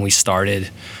year from when we started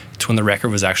to when the record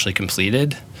was actually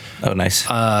completed. Oh, nice.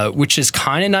 Which is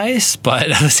kind of nice, but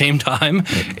at the same time,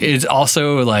 it's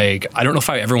also like, I don't know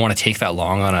if I ever want to take that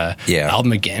long on a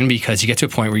album again, because you get to a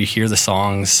point where you hear the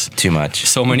songs too much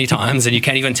so many times and you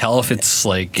can't even tell if it's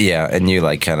like... Yeah, and you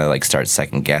like kind of like start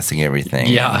second guessing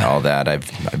everything and all that.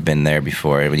 I've been there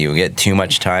before. When you get too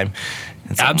much time,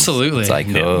 absolutely. It's like,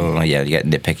 you get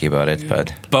nitpicky about it.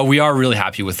 But we are really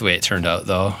happy with the way it turned out,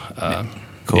 though.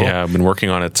 Cool. Yeah, I've been working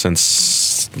on it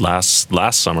since last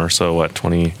summer, so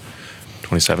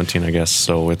 2017, I guess.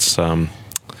 So it's something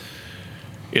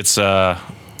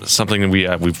that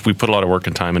we put a lot of work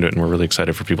and time into it, and we're really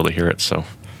excited for people to hear it. So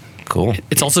cool.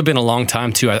 It's also been a long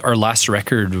time too. Our last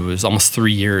record was almost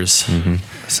 3 years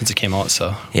since it came out.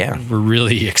 So yeah, we're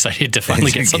really excited to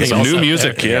finally get something new out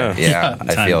music. there. Yeah,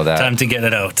 I feel that. Time to get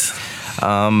it out.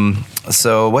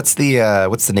 So what's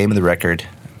the name of the record?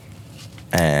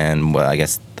 And I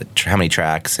guess how many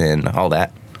tracks and all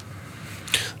that?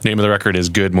 The name of the record is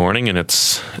Good Morning, and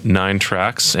it's 9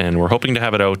 tracks, and we're hoping to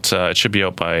have it out. It should be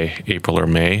out by April or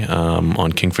May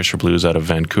on Kingfisher Blues out of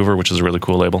Vancouver, which is a really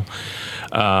cool label.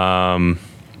 And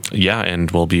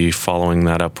we'll be following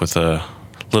that up with a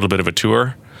little bit of a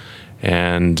tour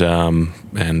and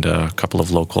a couple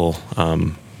of local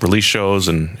release shows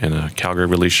and a Calgary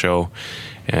release show.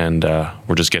 And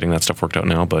we're just getting that stuff worked out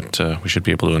now, but we should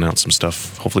be able to announce some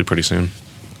stuff hopefully pretty soon.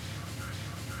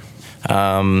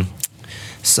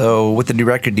 So with the new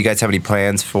record, do you guys have any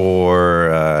plans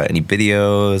for any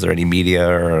videos or any media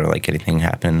or like anything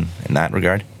happen in that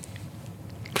regard?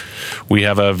 We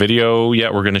have a video.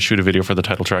 Yeah, we're going to shoot a video for the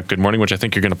title track, Good Morning, which I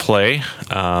think you're going to play.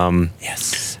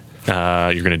 Yes.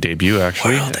 You're going to debut,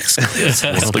 actually. World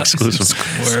exclusive.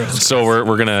 So we're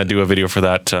going to do a video for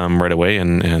that right away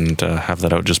and have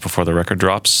that out just before the record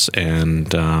drops.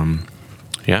 And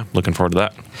looking forward to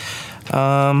that.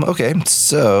 Okay,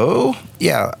 so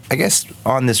I guess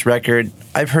on this record,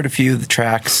 I've heard a few of the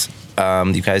tracks.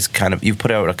 You guys you've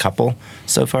put out a couple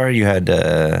so far. You had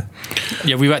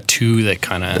we've got 2 that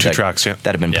kind of 2 tracks that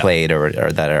have been played or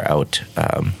that are out.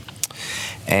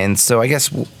 And so I guess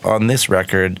on this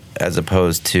record, as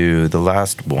opposed to the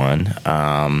last one,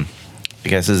 I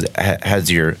guess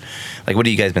has your what have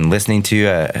you guys been listening to?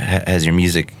 Has your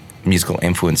musical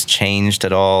influence changed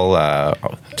at all?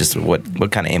 Just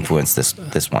what kind of influenced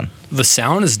this one? The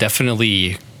sound is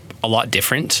definitely a lot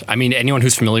different. I mean, anyone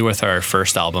who's familiar with our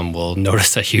first album will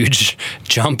notice a huge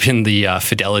jump in the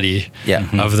fidelity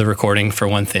of the recording, for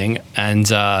one thing.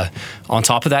 And on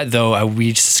top of that, though,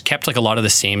 we just kept like a lot of the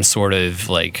same sort of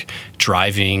like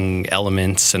driving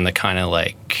elements and the kind of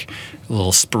like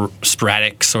little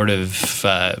sporadic sort of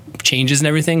changes and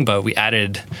everything, but we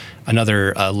added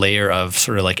another layer of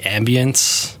sort of like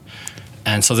ambience.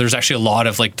 And so there's actually a lot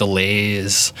of like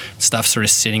delays, stuff sort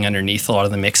of sitting underneath a lot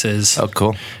of the mixes. Oh,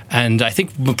 cool. And I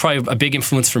think probably a big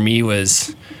influence for me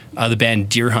was the band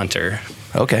Deer Hunter.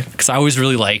 Okay. Because I always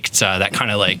really liked that kind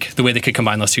of like the way they could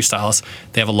combine those two styles.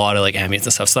 They have a lot of like ambience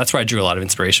and stuff. So that's where I drew a lot of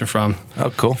inspiration from.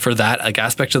 Oh, cool. For that like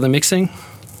aspect of the mixing.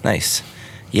 Nice.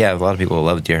 Yeah, a lot of people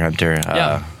love Deer Hunter.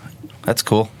 That's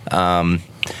cool.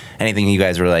 Anything you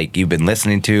guys were like you've been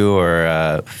listening to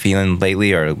or feeling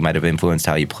lately, or might have influenced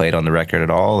how you played on the record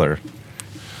at all, or?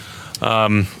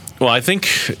 Well, I think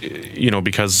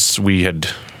because we had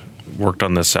worked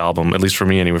on this album, at least for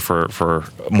me anyway, for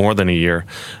more than a year.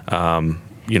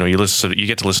 You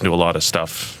get to listen to a lot of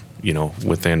stuff,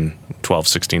 within 12,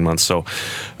 16 months. So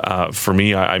for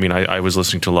me, I was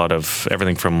listening to a lot of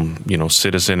everything from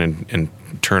Citizen and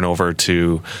Turnover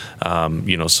to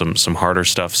some harder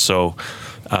stuff. So.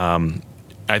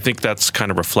 I think that's kind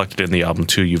of reflected in the album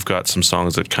too. You've got some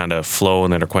songs that kind of flow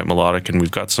and that are quite melodic, and we've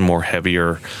got some more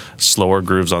heavier, slower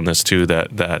grooves on this too that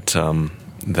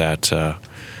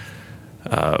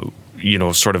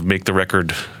sort of make the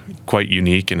record quite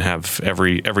unique and have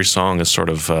every song is sort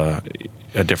of a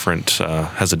different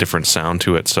has a different sound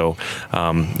to it. So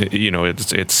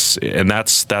it's and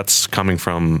that's coming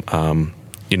from.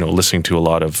 Listening to a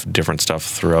lot of different stuff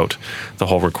throughout the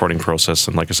whole recording process.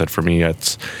 And like I said, for me,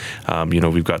 it's,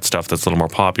 we've got stuff that's a little more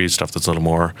poppy, stuff that's a little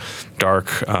more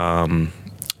dark. I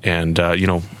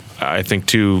think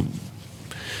too,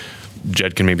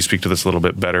 Jed can maybe speak to this a little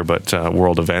bit better, but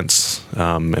world events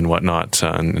and whatnot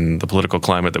and the political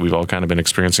climate that we've all kind of been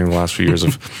experiencing the last few years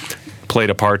have played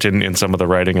a part in some of the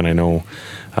writing. And I know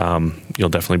you'll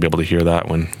definitely be able to hear that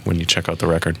when you check out the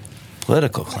record.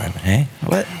 Political climate, hey?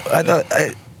 What?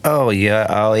 That.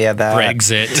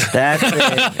 Brexit. That's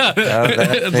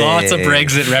it. Lots of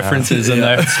Brexit references in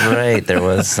there. That's right. There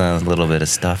was a little bit of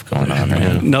stuff going on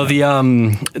there. No,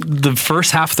 the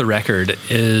first half of the record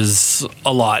is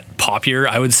a lot poppier,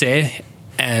 I would say.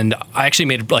 And I actually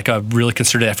made like a really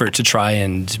concerted effort to try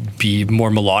and be more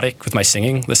melodic with my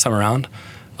singing this time around.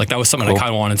 Like that was something I kind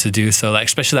of wanted to do. So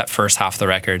especially that first half of the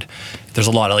record, there's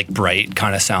a lot of like bright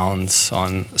kind of sounds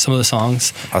on some of the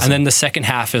songs. Awesome. And then the second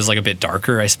half is like a bit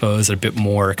darker, I suppose, a bit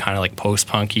more kind of like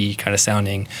post-punky kind of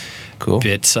sounding. Cool. A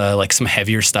bit like some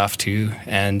heavier stuff too,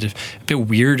 and a bit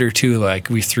weirder too.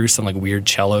 Like we threw some like weird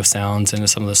cello sounds into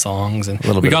some of the songs, and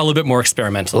we got a little bit more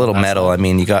experimental. A little metal. I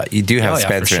mean, you do have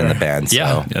Spencer in the band. So.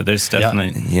 Yeah, there's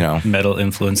definitely metal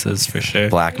influences for sure.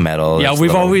 Black metal. Yeah,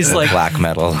 we've always like black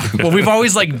metal. Well, we've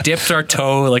always like dipped our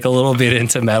toe like a little bit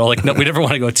into metal. Like no, we never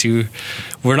want to go too.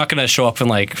 We're not going to show up in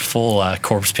like full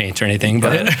corpse paint or anything,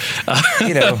 but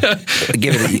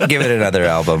give it another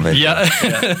album.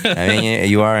 I mean,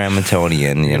 you are Edmontonian,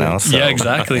 so yeah,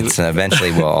 exactly. It's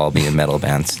eventually we'll all be in metal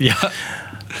bands. Yeah.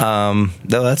 No,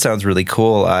 that sounds really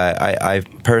cool. I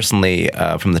personally,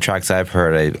 from the tracks I've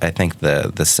heard, I think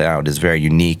the sound is very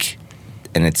unique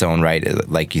in its own right.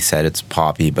 Like you said, it's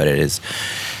poppy, but it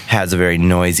has a very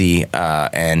noisy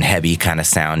and heavy kind of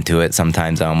sound to it.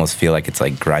 Sometimes I almost feel like it's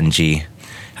like grungy.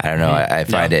 I don't know. I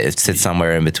find it sits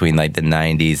somewhere in between like the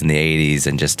 90s and the 80s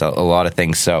and just a lot of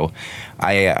things. So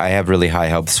I have really high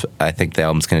hopes. I think the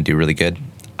album's going to do really good.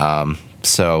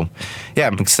 So yeah,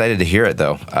 I'm excited to hear it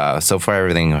though. So far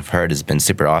everything I've heard has been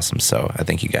super awesome. So I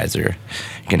think you guys are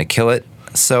going to kill it.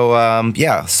 So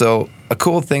so a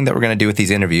cool thing that we're going to do with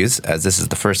these interviews, as this is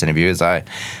the first interview, is I've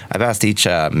asked each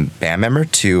band member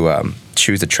to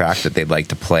choose a track that they'd like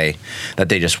to play, that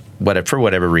they just, for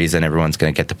whatever reason, everyone's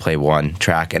going to get to play one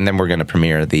track, and then we're going to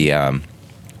premiere the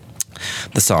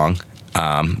song.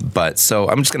 But so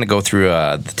I'm just going to go through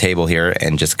the table here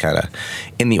and just kind of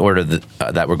in the order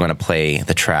that we're going to play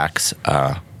the tracks.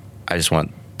 I just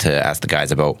want to ask the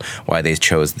guys about why they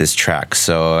chose this track.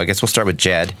 So I guess we'll start with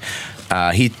Jed.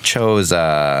 He chose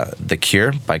The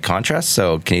Cure by Contrast.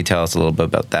 So can you tell us a little bit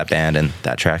about that band and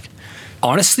that track?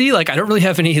 Honestly, like I don't really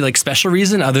have any like special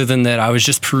reason other than that I was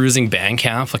just perusing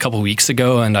Bandcamp a couple of weeks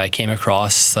ago and I came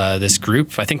across this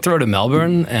group. I think they're out of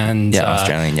Melbourne and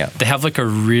Australian. Yeah, they have like a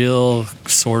real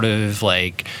sort of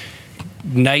like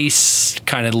nice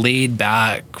kind of laid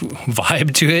back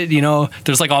vibe to it.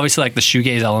 There's like obviously like the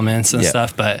shoegaze elements and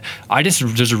stuff, but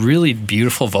there's a really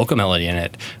beautiful vocal melody in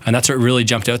it, and that's what really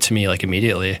jumped out to me like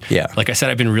immediately. Yeah, like I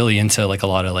said, I've been really into like a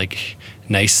lot of like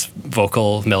nice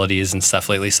vocal melodies and stuff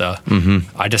lately. So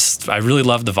I really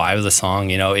love the vibe of the song.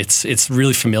 You know, it's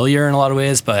really familiar in a lot of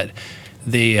ways, but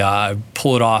they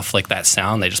pull it off, like that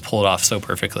sound. They just pull it off so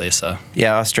perfectly. So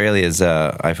Yeah, Australia's.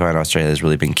 I find Australia's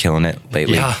really been killing it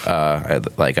lately. Yeah.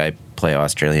 I play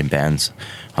Australian bands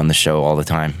on the show all the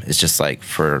time. It's just like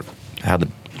for how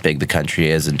big the country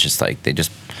is, and just like there's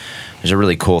a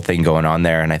really cool thing going on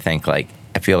there. And I think I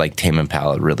feel like Tame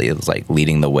Impala really is like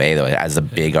leading the way though, as a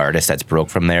big artist that's broke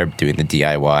from there, doing the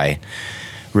DIY,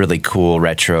 really cool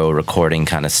retro recording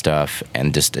kind of stuff,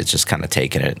 and it's just kind of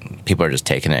taking it. People are just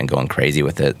taking it and going crazy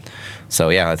with it. So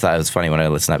yeah, I thought it was funny when I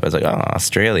listened up. I was like, oh,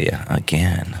 Australia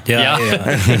again. Yeah.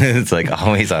 It's like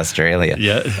always Australia.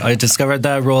 Yeah. I discovered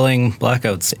that Rolling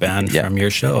Blackouts band from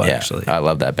your show, actually. I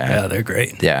love that band. Yeah, they're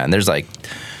great. Yeah, and there's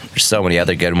so many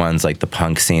other good ones, like the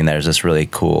punk scene. There's this really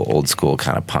cool old school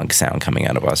kind of punk sound coming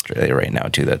out of Australia right now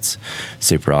too. That's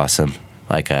super awesome.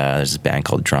 Like there's this band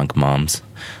called Drunk Moms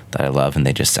that I love, and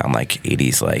they just sound like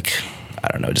 80s, I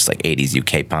don't know, just like 80s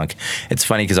UK punk. It's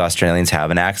funny because Australians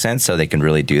have an accent, so they can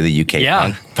really do the UK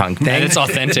punk thing. And it's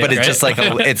authentic, but it's right?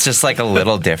 just like a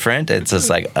little different. It's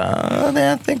just like,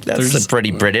 I think that's a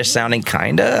pretty British sounding,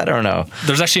 kinda. I don't know.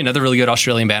 There's actually another really good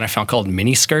Australian band I found called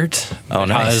Miniskirt. Oh,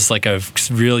 nice. It's like a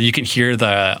real, you can hear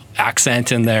the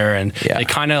accent in there, and they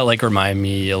kind of like remind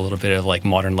me a little bit of like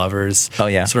Modern Lovers. Oh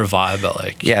yeah, sort of vibe, but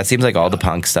like it seems like all the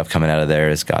punk stuff coming out of there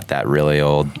has got that really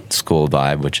old school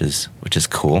vibe, which is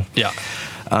cool. Yeah.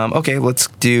 Okay, let's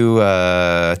do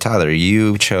Tyler.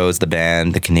 You chose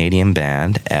the Canadian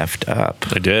band Effed Up.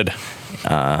 I did.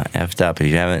 Effed Up. If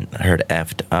you haven't heard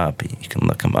Effed Up, you can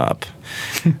look them up.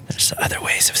 There's other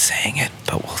ways of saying it,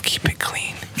 but we'll keep it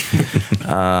clean.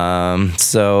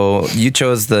 So you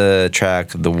chose the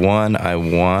track "The One I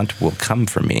Want Will Come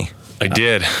For Me." I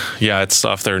did. Yeah, it's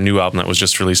off their new album that was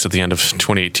just released at the end of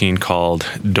 2018 called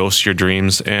Dose Your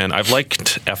Dreams. And I've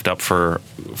liked Effed Up for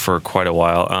quite a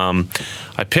while.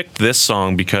 I picked this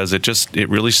song because it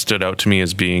really stood out to me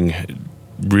as being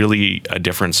really a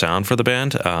different sound for the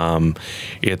band.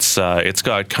 It's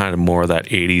got kind of more of that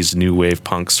 80s new wave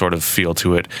punk sort of feel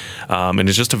to it. And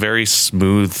it's just a very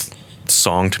smooth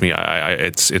song to me.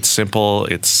 It's simple,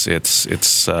 it's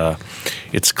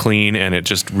clean, and it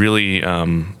just really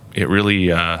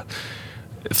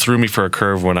threw me for a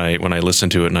curve when I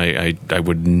listened to it, and I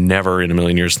would never in a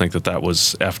million years think that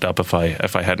was Effed Up if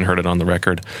I hadn't heard it on the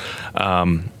record.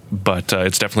 But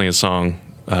it's definitely a song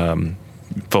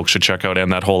folks should check out,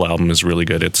 and that whole album is really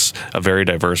good. It's a very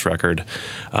diverse record.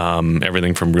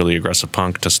 Everything from really aggressive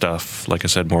punk to stuff, like I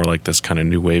said, more like this kind of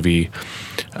new wavy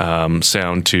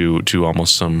sound to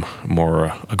almost some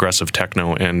more aggressive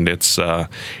techno, and it's a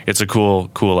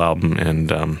cool album,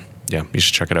 and yeah, you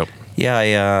should check it out.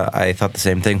 Yeah, I thought the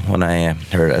same thing when I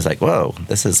heard it. I was like, whoa,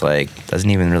 this is doesn't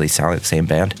even really sound like the same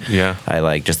band. Yeah. I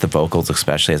like just the vocals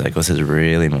especially. I was like, this is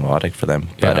really melodic for them.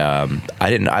 But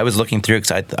I was looking through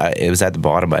because it was at the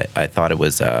bottom. I thought it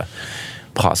was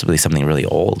possibly something really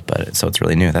old, so it's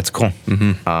really new. That's cool.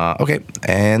 Mm-hmm. Okay,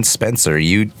 and Spencer,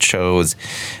 you chose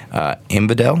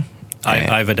Ivadel.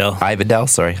 Ivadel.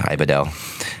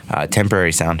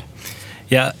 Temporary Sound.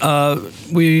 Yeah,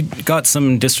 we got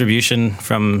some distribution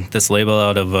from this label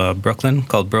out of Brooklyn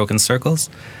called Broken Circles.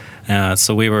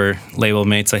 So we were label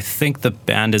mates. I think the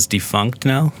band is defunct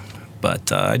now,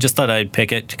 but I just thought I'd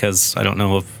pick it because I don't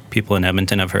know if people in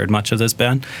Edmonton have heard much of this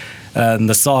band. And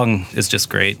the song is just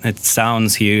great. It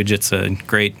sounds huge. It's a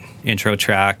great intro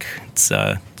track. It's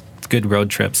a good road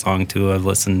trip song too. I've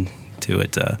listened to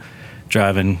it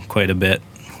driving quite a bit.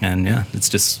 And yeah,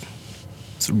 it's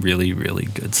a really, really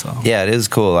good song. Yeah, it is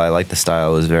cool. I like the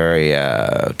style. It was very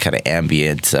kind of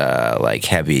ambient, like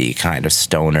heavy, kind of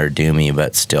stoner, doomy,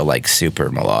 but still like super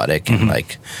melodic. And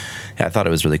I thought it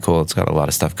was really cool. It's got a lot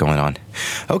of stuff going on.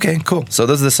 Okay, cool. So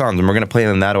those are the songs, and we're going to play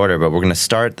them in that order, but we're going to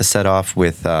start the set off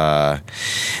with the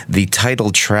title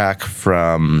track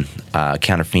from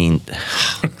Counterfeit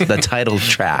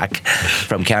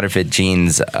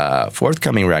Gene's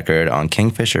forthcoming record on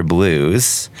Kingfisher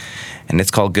Blues. And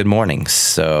it's called Good Morning.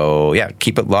 So, yeah,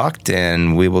 keep it locked,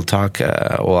 and we will talk.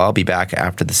 I'll be back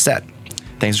after the set.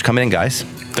 Thanks for coming in, guys.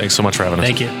 Thanks so much for having us.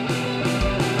 Thank you.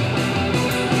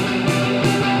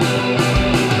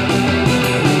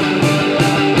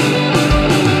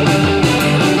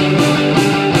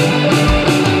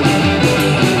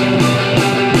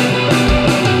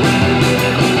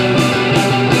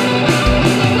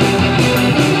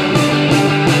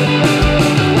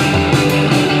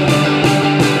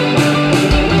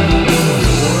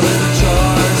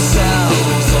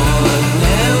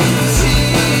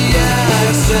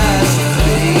 Access,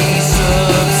 face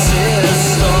obsessed.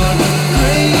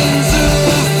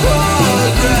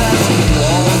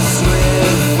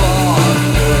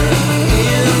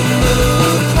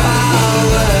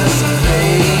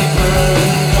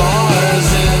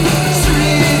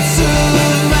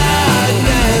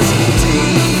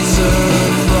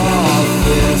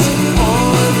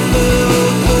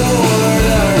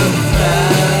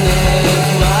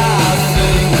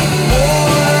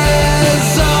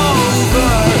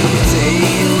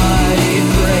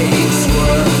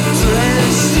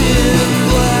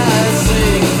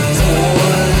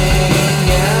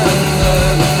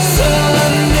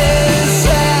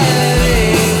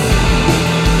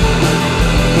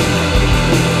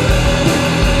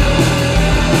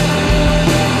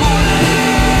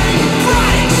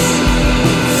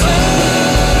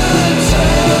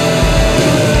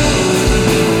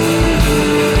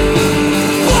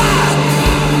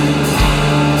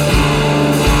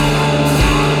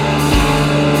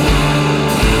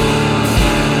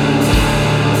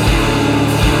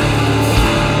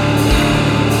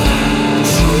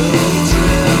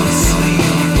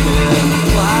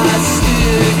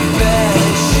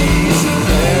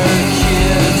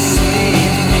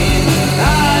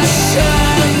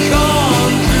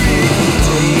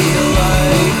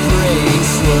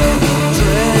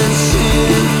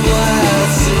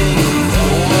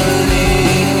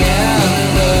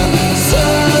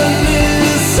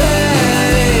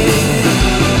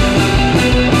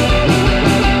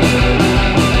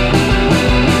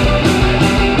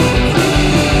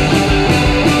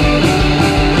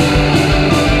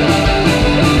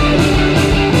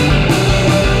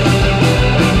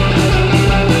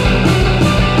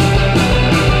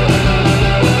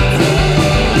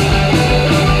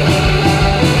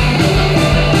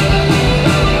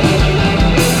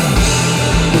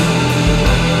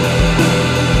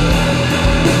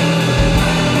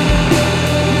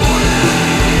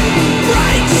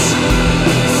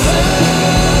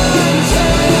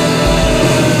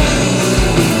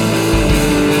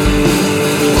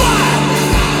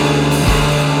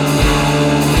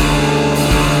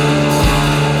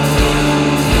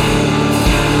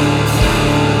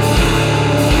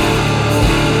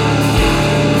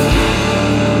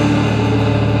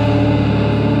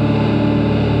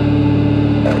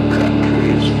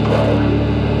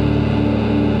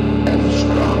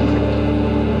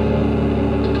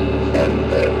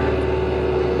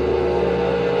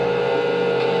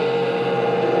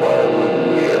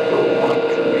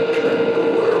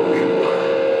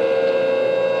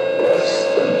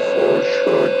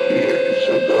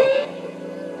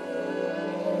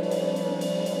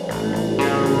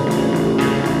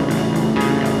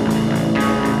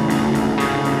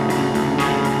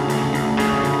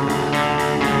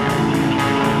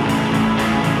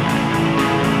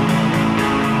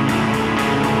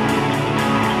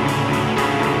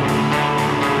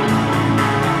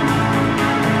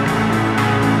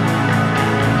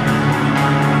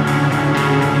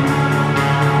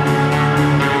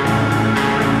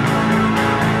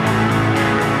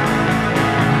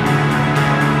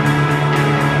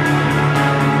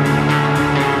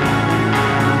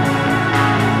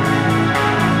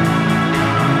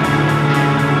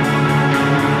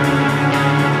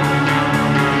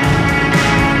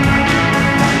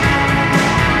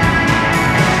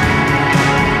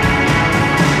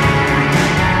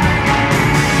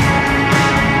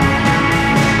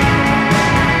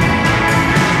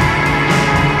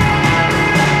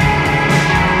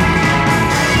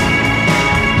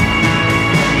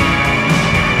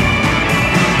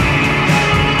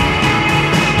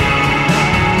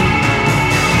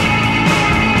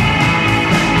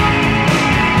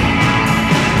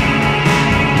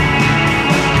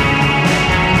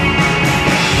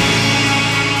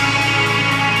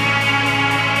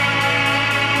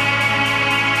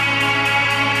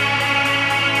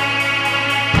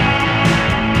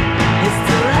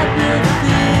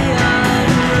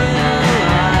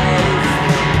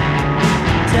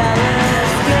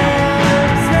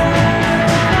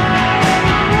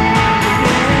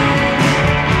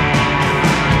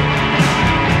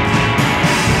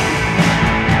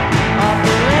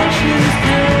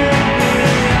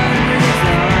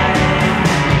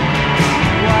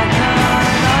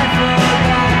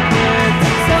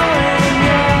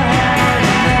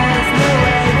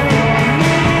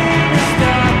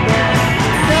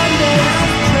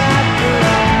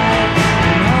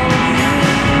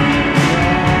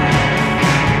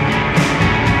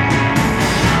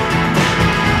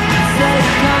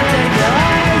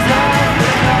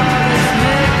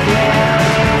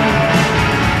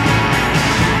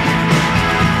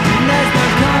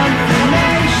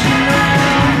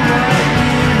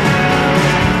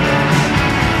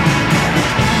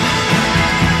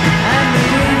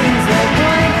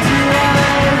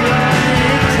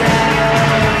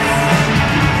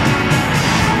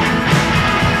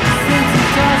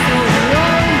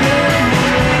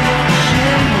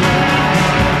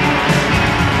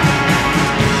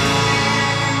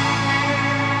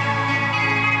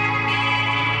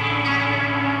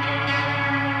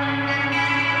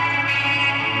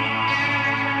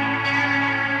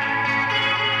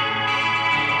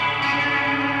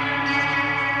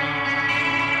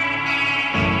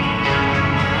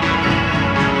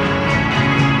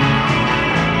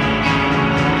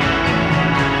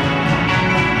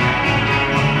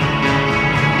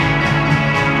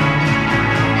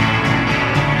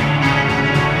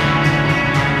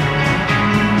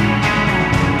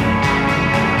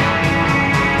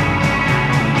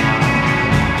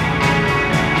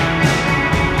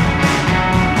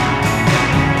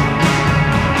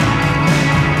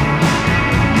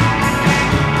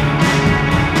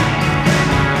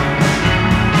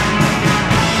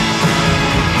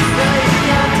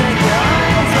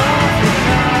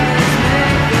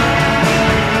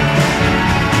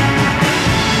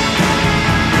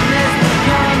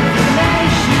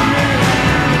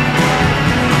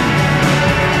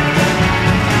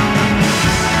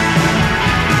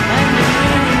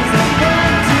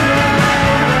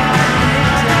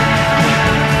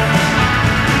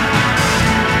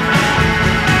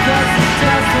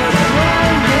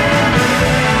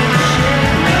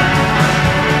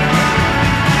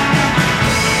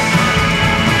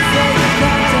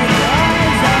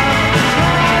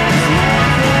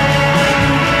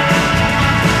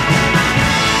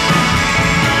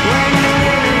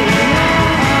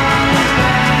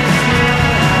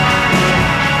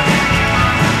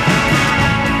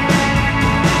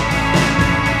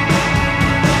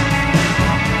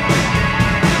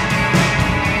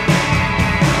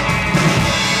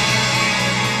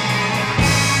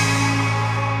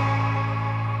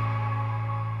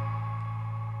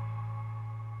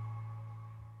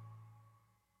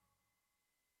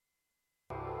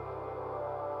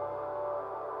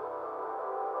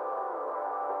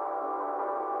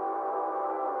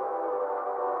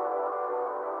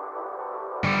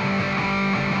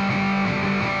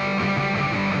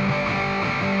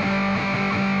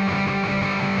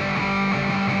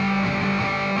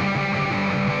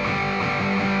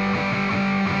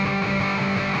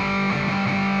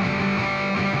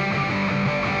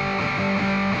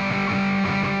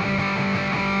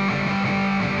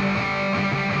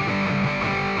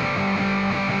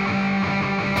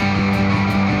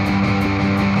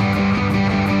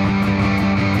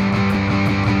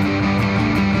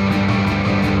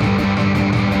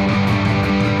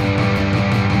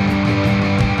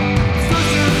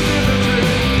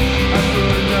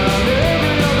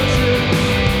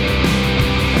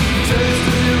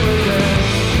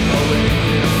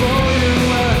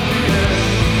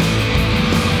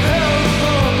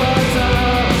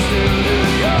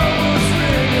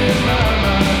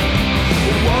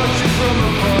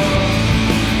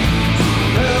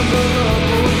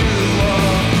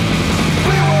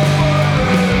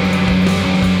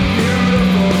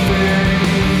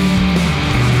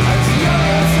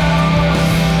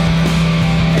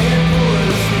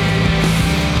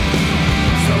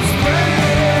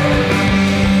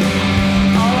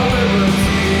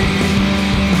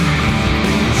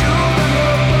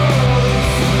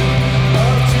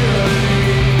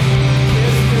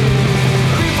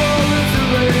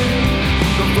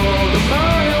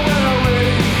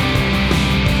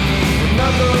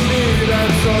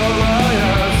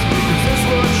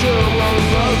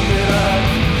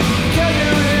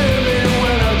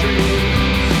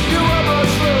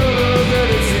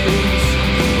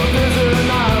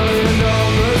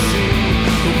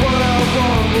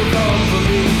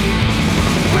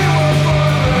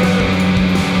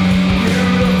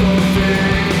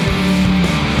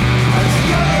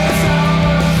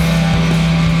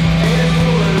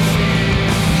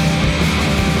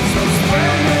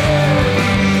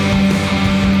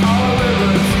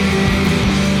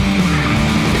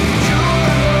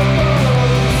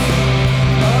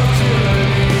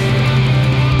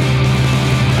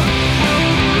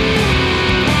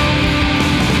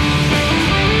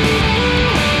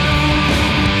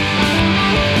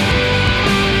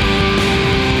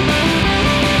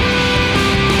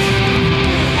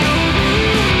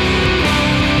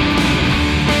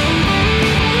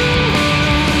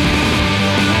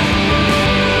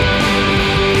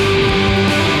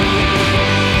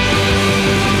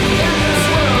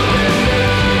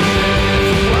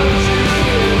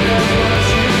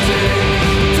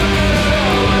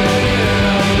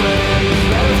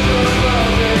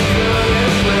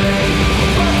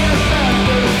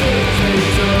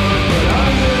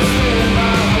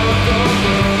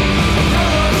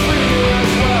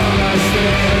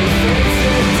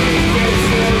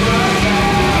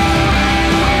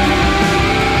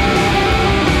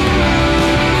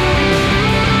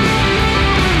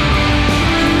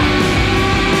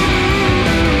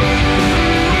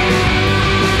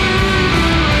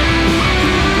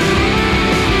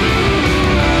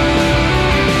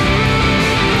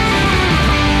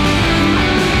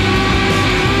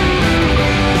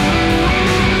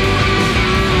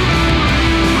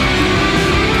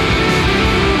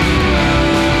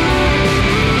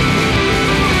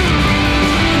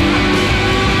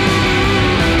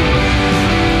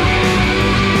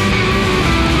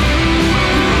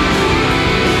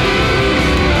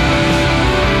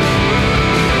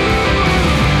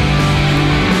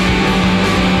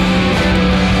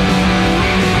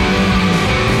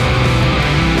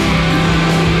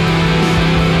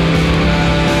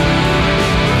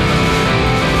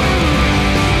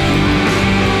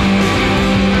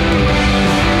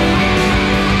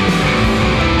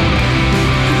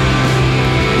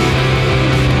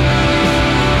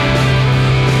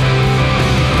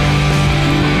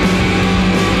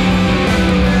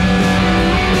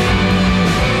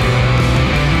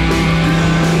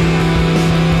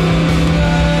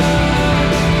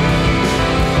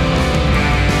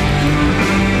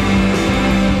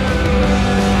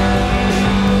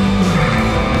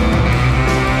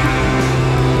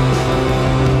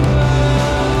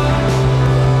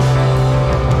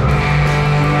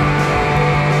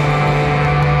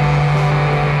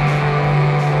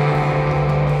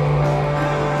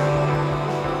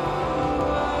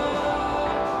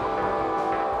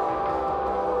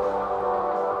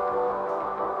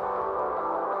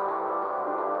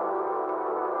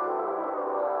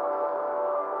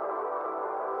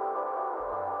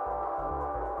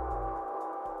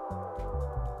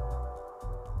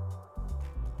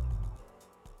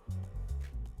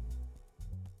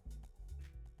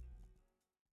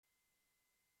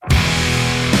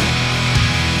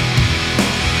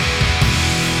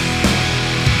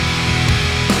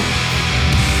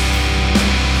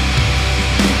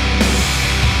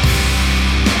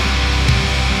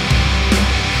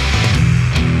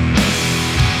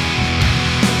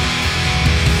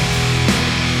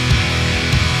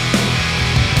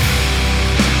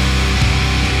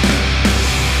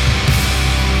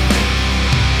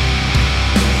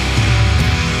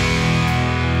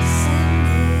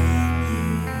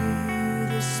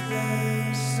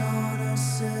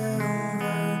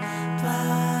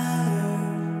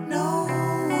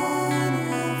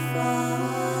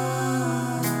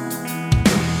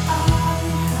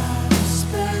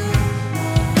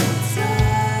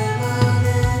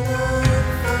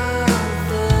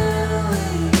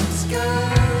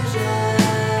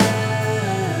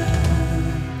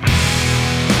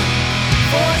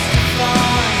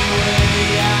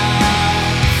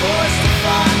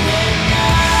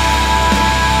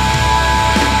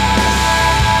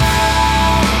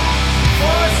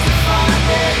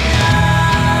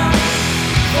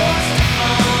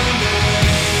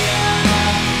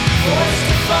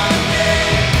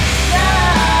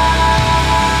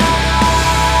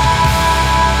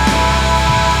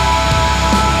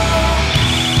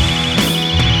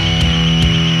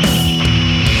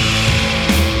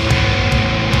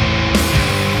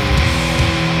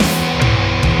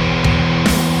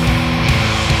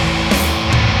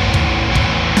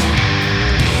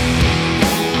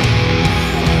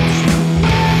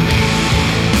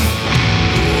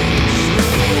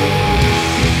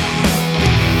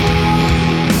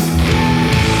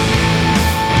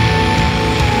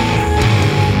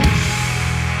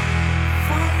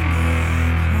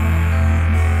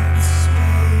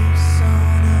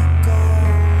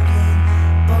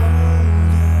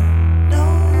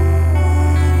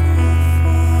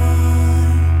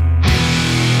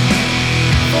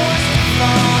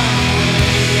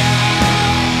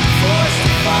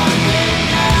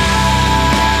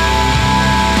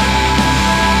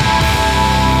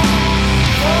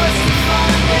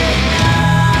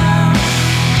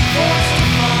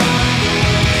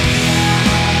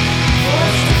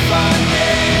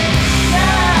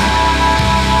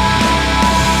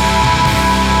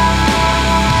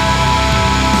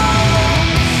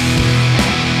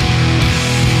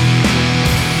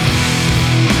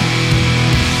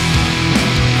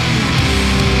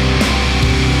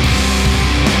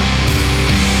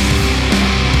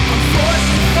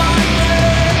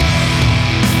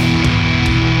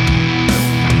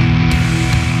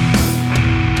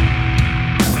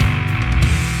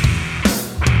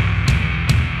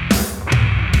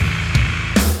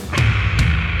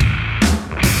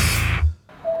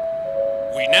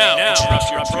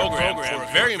 program for a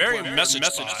very message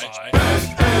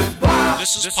by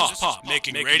This is Pop,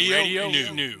 making radio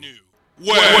new.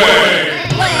 Oh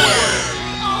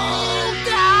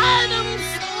God, I'm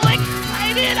so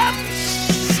excited, I'm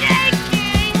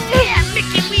shaking. Yeah,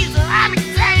 Mickey Weasel, I'm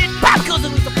excited. Pop goes the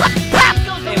Weasel, pop goes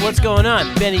the Weasel. Hey, what's going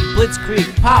on? Benny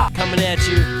Blitzkrieg Pop coming at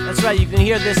you. That's right, you can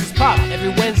hear This is Pop every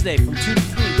Wednesday from 2 to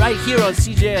 3 right here on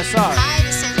CJSR. Hi,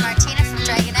 this is Martina from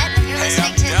Dragonette, and you're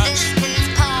listening to This is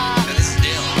Pop. This is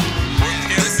Dale.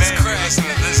 This is Chris.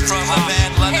 This is from the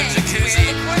band London Jacuzzi.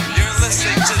 You're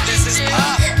listening to This is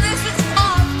Pop. This is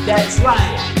Pop. That's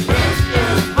right. This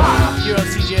is Pop here on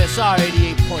CJSR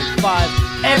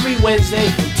 88.5 every Wednesday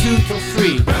from 2 till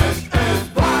 3. This is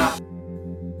Pop.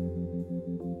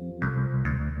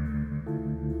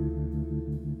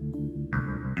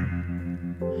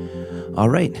 All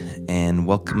right, and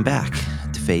welcome back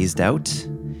to Phased Out.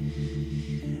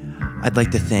 I'd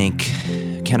like to thank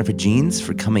Counterfeit Jeans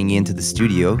for coming into the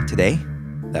studio today.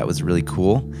 That was really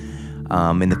cool.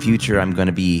 In the future, I'm going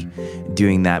to be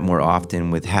doing that more often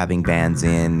with having bands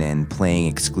in and playing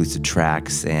exclusive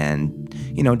tracks and,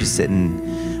 just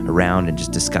sitting around and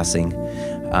just discussing,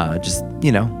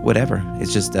 whatever.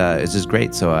 It's just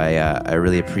great. So I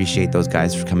really appreciate those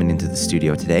guys for coming into the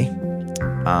studio today.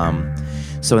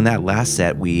 So in that last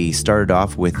set, we started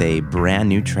off with a brand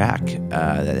new track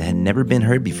that had never been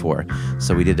heard before.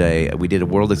 So we did a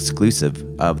world exclusive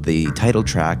of the title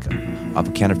track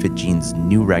of Counterfeit Jeans'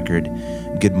 new record,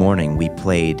 Good Morning. We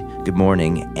played Good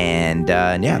Morning, and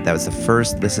that was the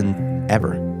first listen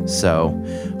ever. So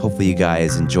hopefully you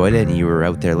guys enjoyed it and you were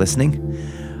out there listening.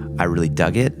 I really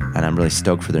dug it, and I'm really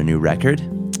stoked for their new record.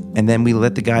 And then we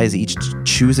let the guys each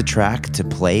choose a track to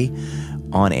play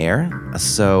on air.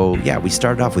 So we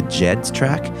started off with Jed's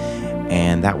track,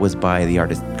 and that was by the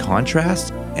artist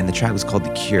Contrast, and the track was called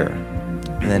The Cure.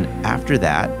 And then after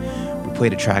that, we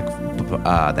played a track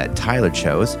that Tyler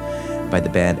chose by the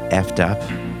band Effed Up,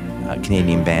 a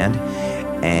Canadian band,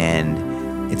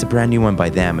 and it's a brand new one by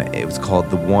them. It was called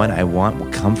The One I Want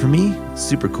Will Come For Me.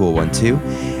 Super cool one too.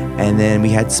 And then we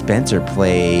had Spencer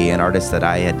play an artist that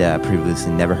I had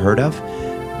previously never heard of,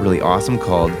 really awesome,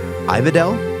 called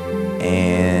Ivadel.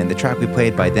 And the track we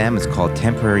played by them is called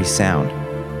Temporary Sound.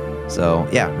 So,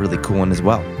 really cool one as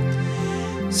well.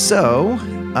 So,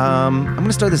 I'm going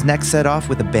to start this next set off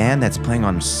with a band that's playing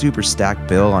on a super stacked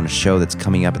bill on a show that's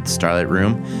coming up at the Starlight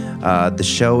Room. The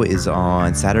show is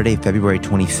on Saturday, February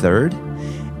 23rd.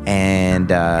 And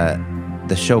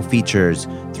the show features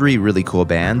 3 really cool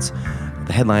bands.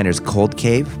 The headliner is Cold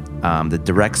Cave. The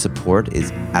direct support is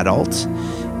Adult.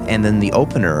 And then the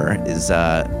opener is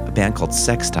a band called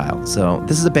Sextile. So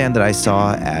this is a band that I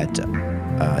saw at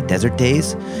Desert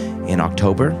Days in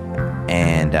October,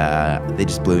 and they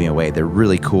just blew me away. They're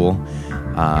really cool.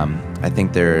 I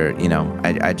think they're,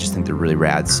 I just think they're really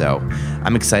rad. So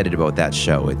I'm excited about that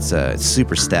show. It's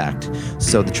super stacked.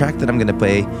 So the track that I'm going to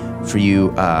play for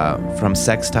you from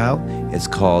Sextile is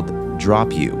called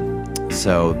Drop You.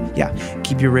 So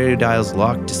keep your radio dials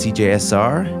locked to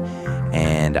CJSR,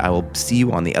 and I will see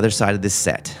you on the other side of this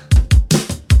set.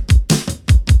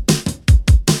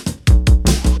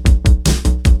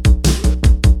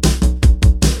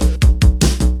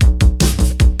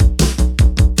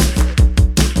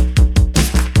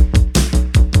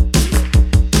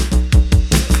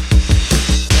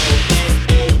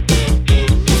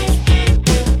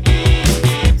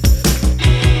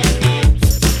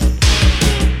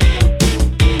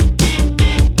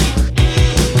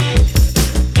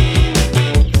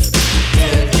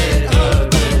 Get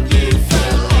hurt when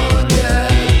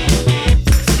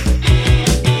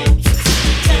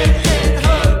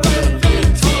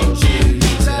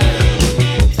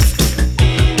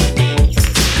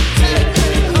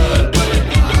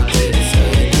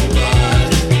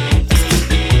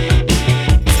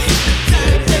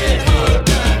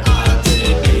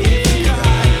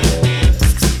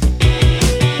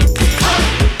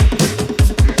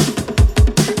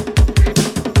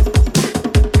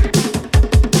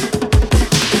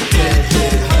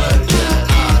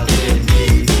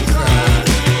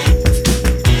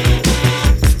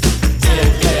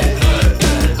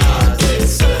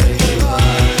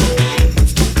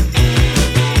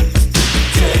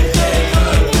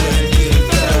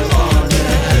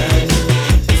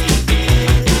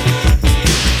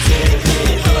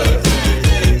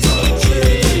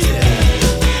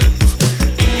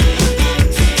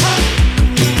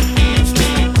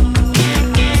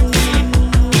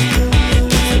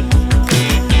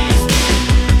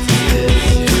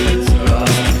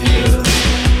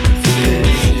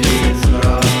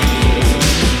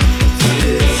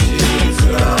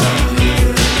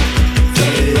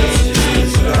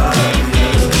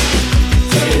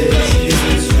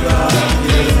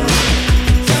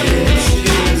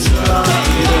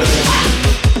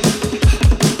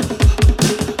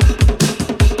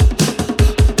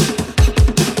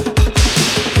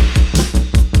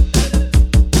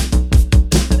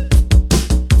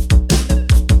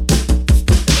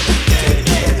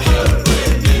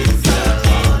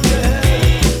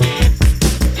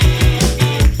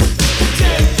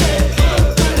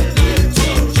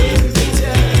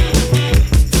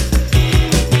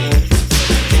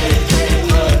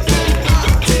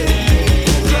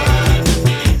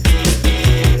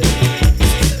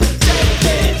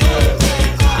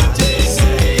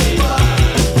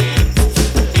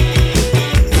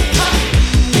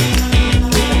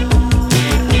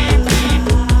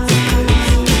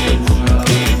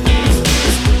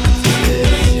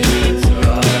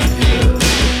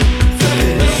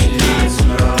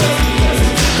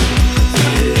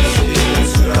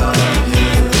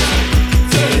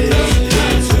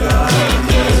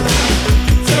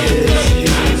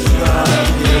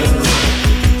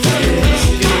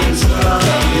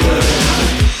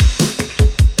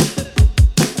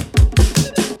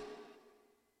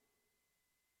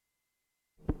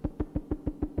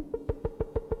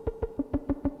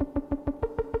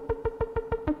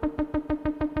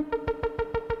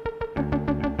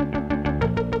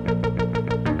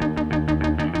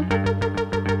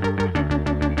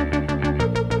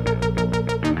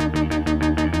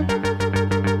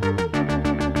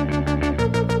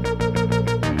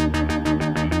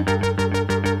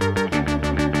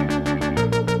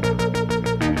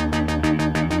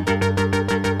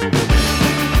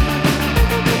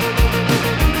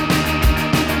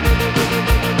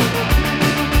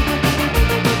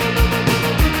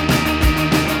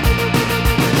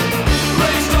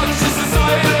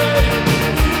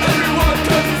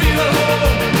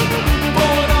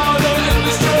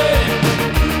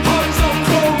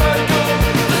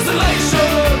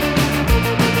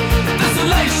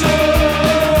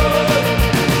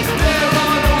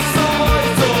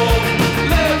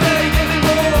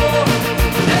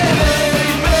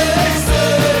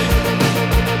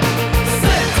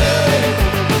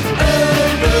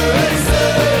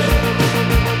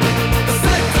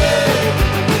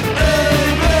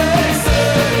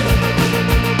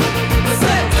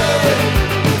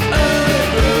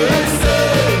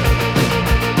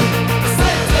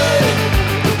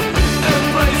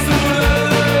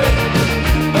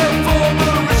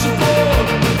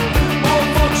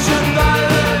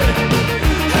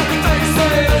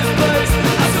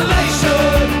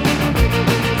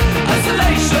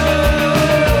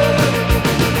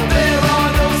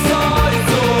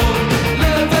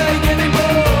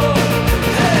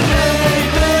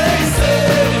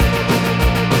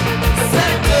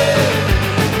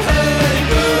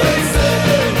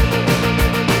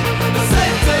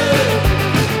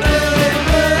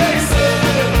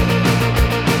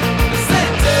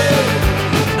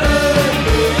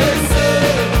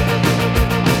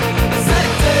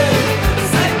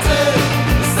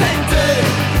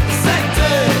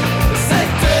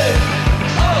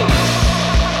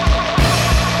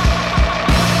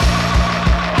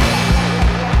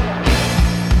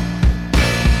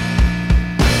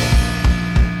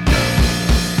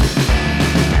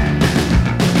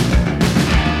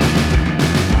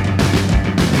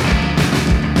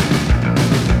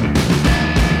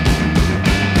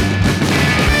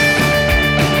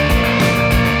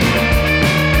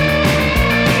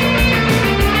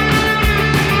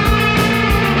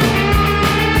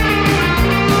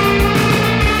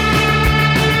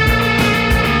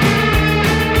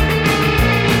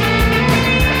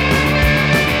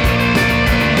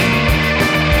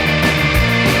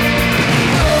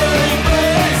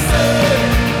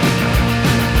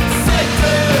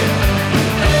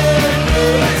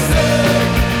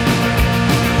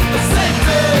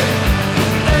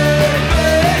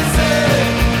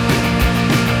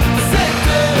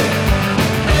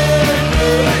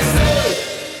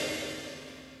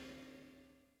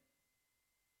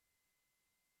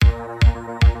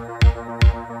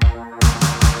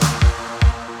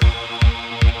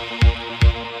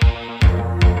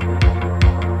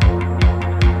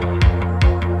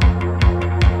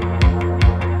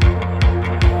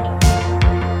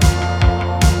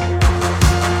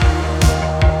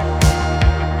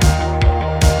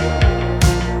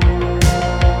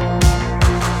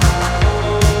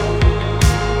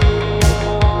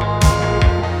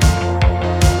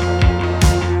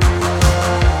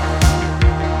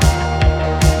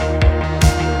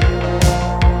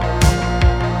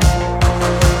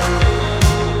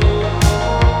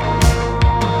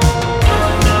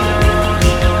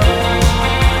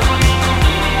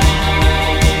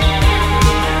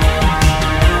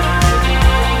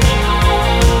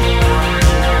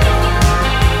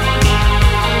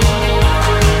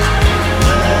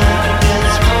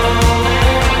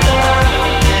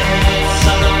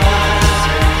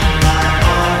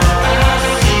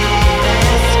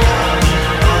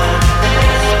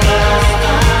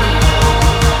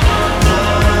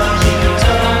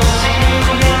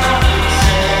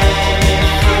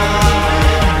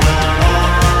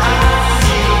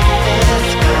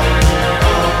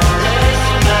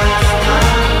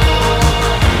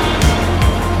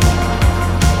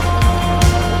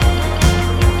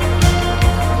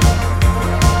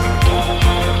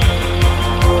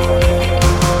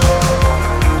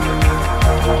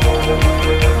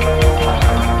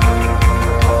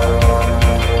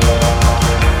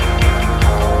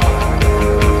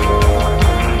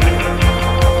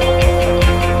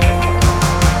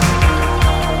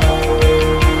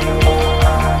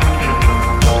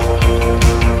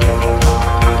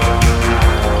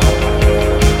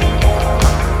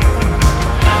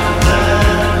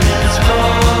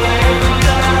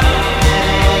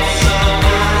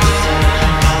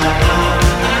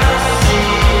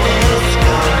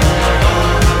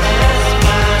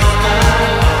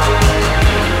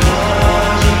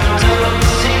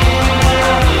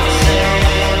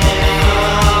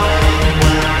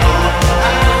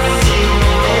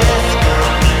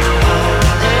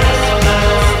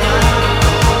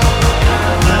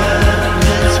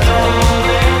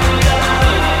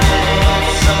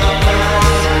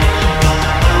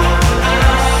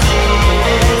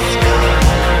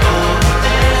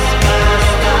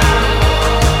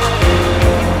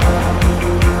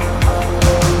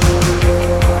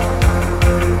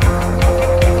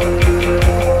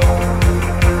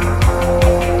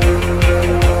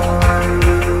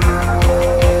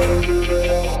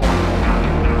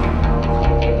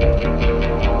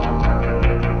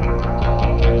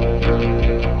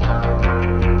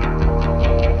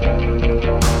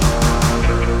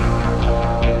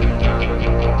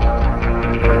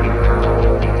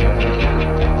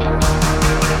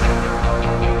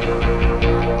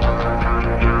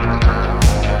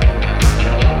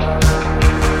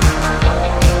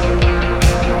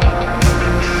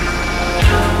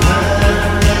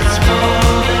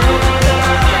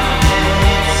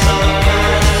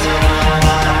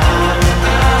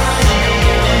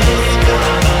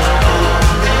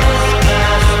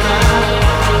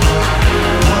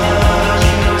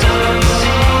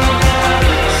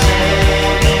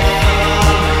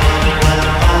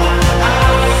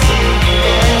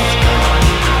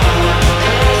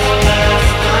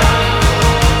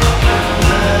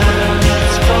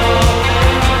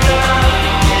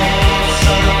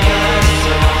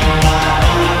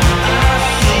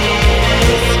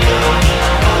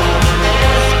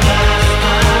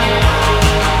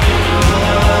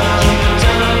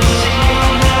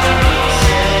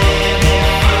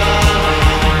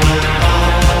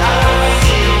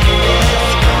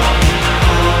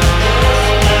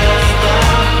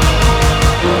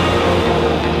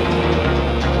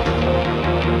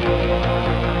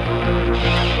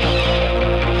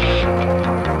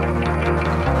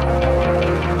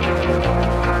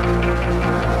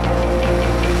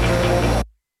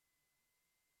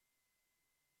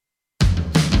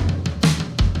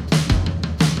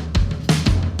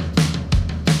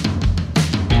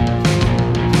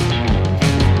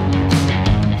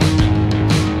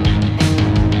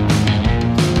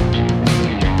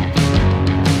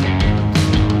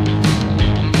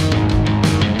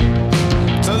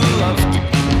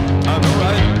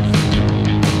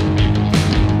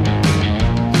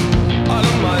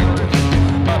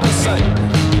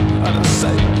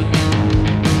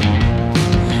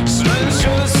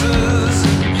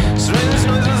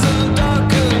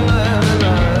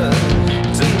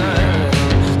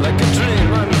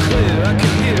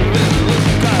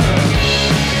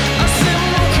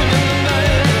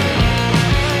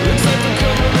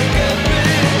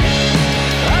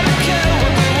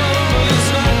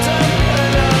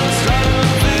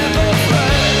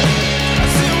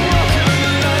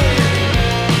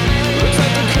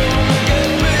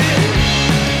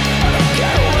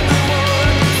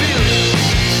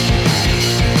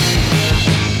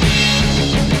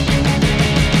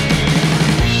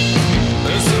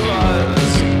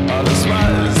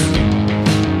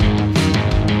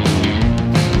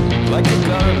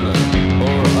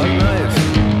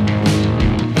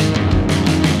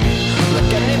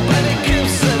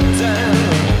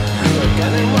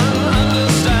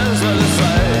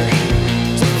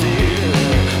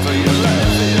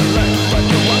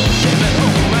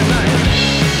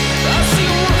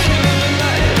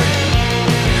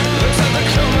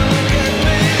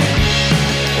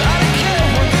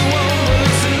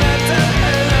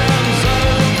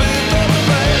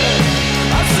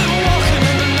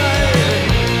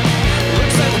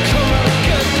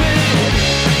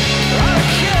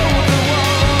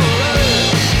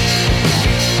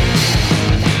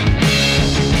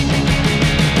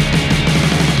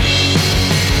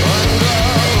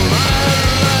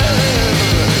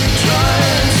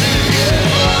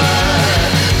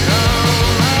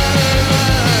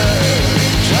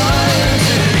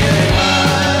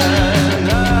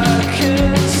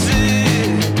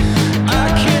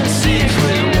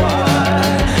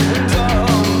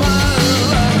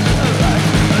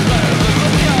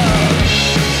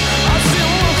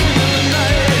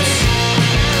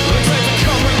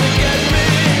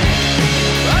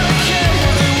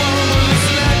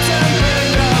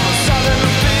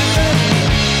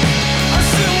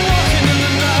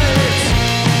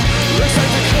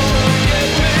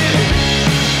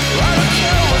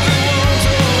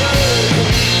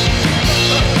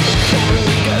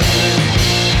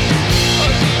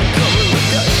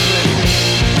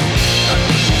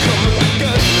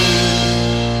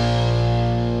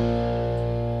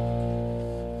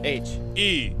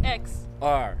E X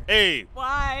R A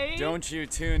Y. Don't you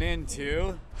tune in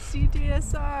to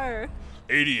CJSR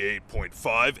 88.5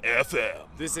 FM.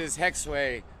 This is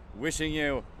Hexway wishing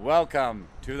you welcome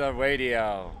to the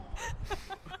radio.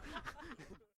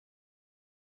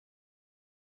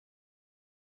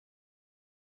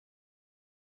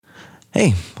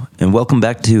 Hey, and welcome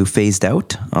back to Phased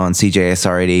Out on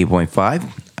CJSR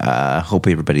 88.5. Hope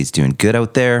everybody's doing good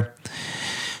out there.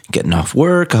 Getting off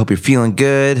work. I hope you're feeling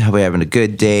good. Hope you're having a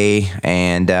good day.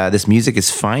 And this music is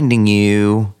finding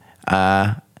you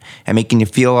and making you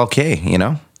feel okay, you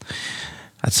know?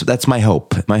 That's my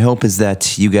hope. My hope is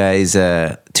that you guys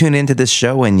tune into this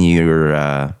show and you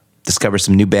discover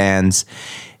some new bands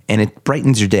and it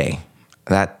brightens your day.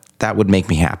 That would make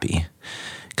me happy.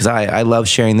 Because I love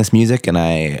sharing this music, and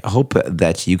I hope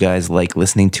that you guys like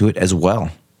listening to it as well.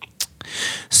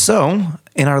 So,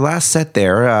 in our last set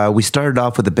there, we started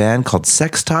off with a band called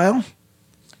Sextile,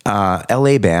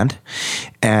 LA band,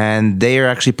 and they are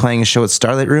actually playing a show at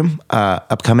Starlight Room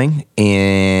upcoming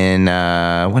in,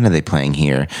 when are they playing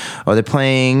here? Oh, they're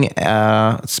playing,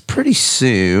 it's pretty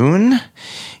soon.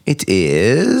 It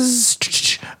is,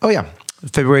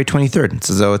 February 23rd,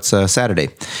 so it's Saturday.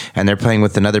 And they're playing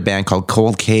with another band called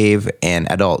Cold Cave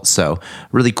and Adult. So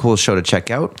really cool show to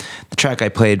check out. The track I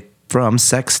played from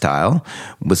Sextile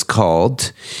was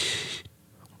called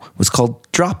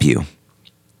Drop You.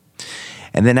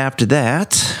 And then after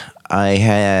that, I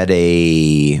had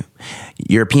a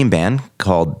European band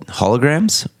called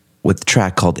Holograms with a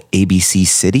track called ABC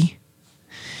City.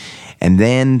 And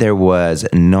then there was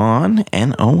Non,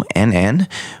 Nonn,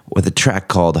 with a track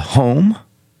called Home.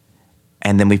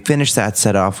 And then we finished that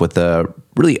set off with a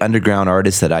really underground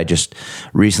artist that I just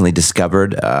recently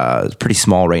discovered. It's pretty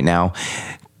small right now,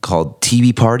 called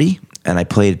TV Party. And I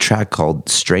played a track called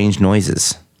Strange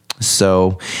Noises.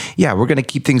 So, yeah, we're going to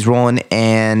keep things rolling.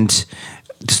 And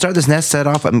to start this next set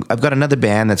off, I've got another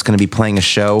band that's going to be playing a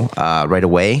show right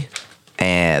away.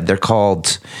 And they're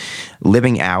called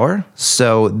Living Hour.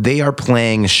 So they are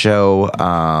playing a show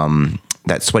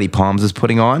that Sweaty Palms is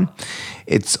putting on.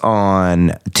 It's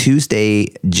on Tuesday,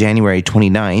 January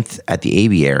 29th at the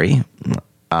Aviary.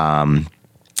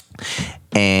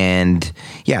 And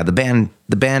yeah, the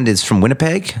band is from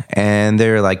Winnipeg, and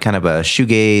they're like kind of a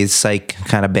shoegaze psych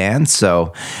kind of band.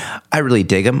 So I really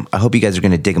dig them. I hope you guys are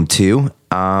going to dig them too.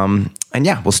 And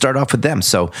yeah, we'll start off with them.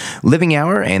 So Living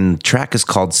Hour, and the track is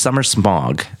called Summer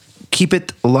Smog. Keep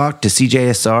it locked to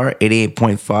CJSR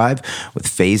 88.5 with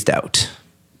Phased Out.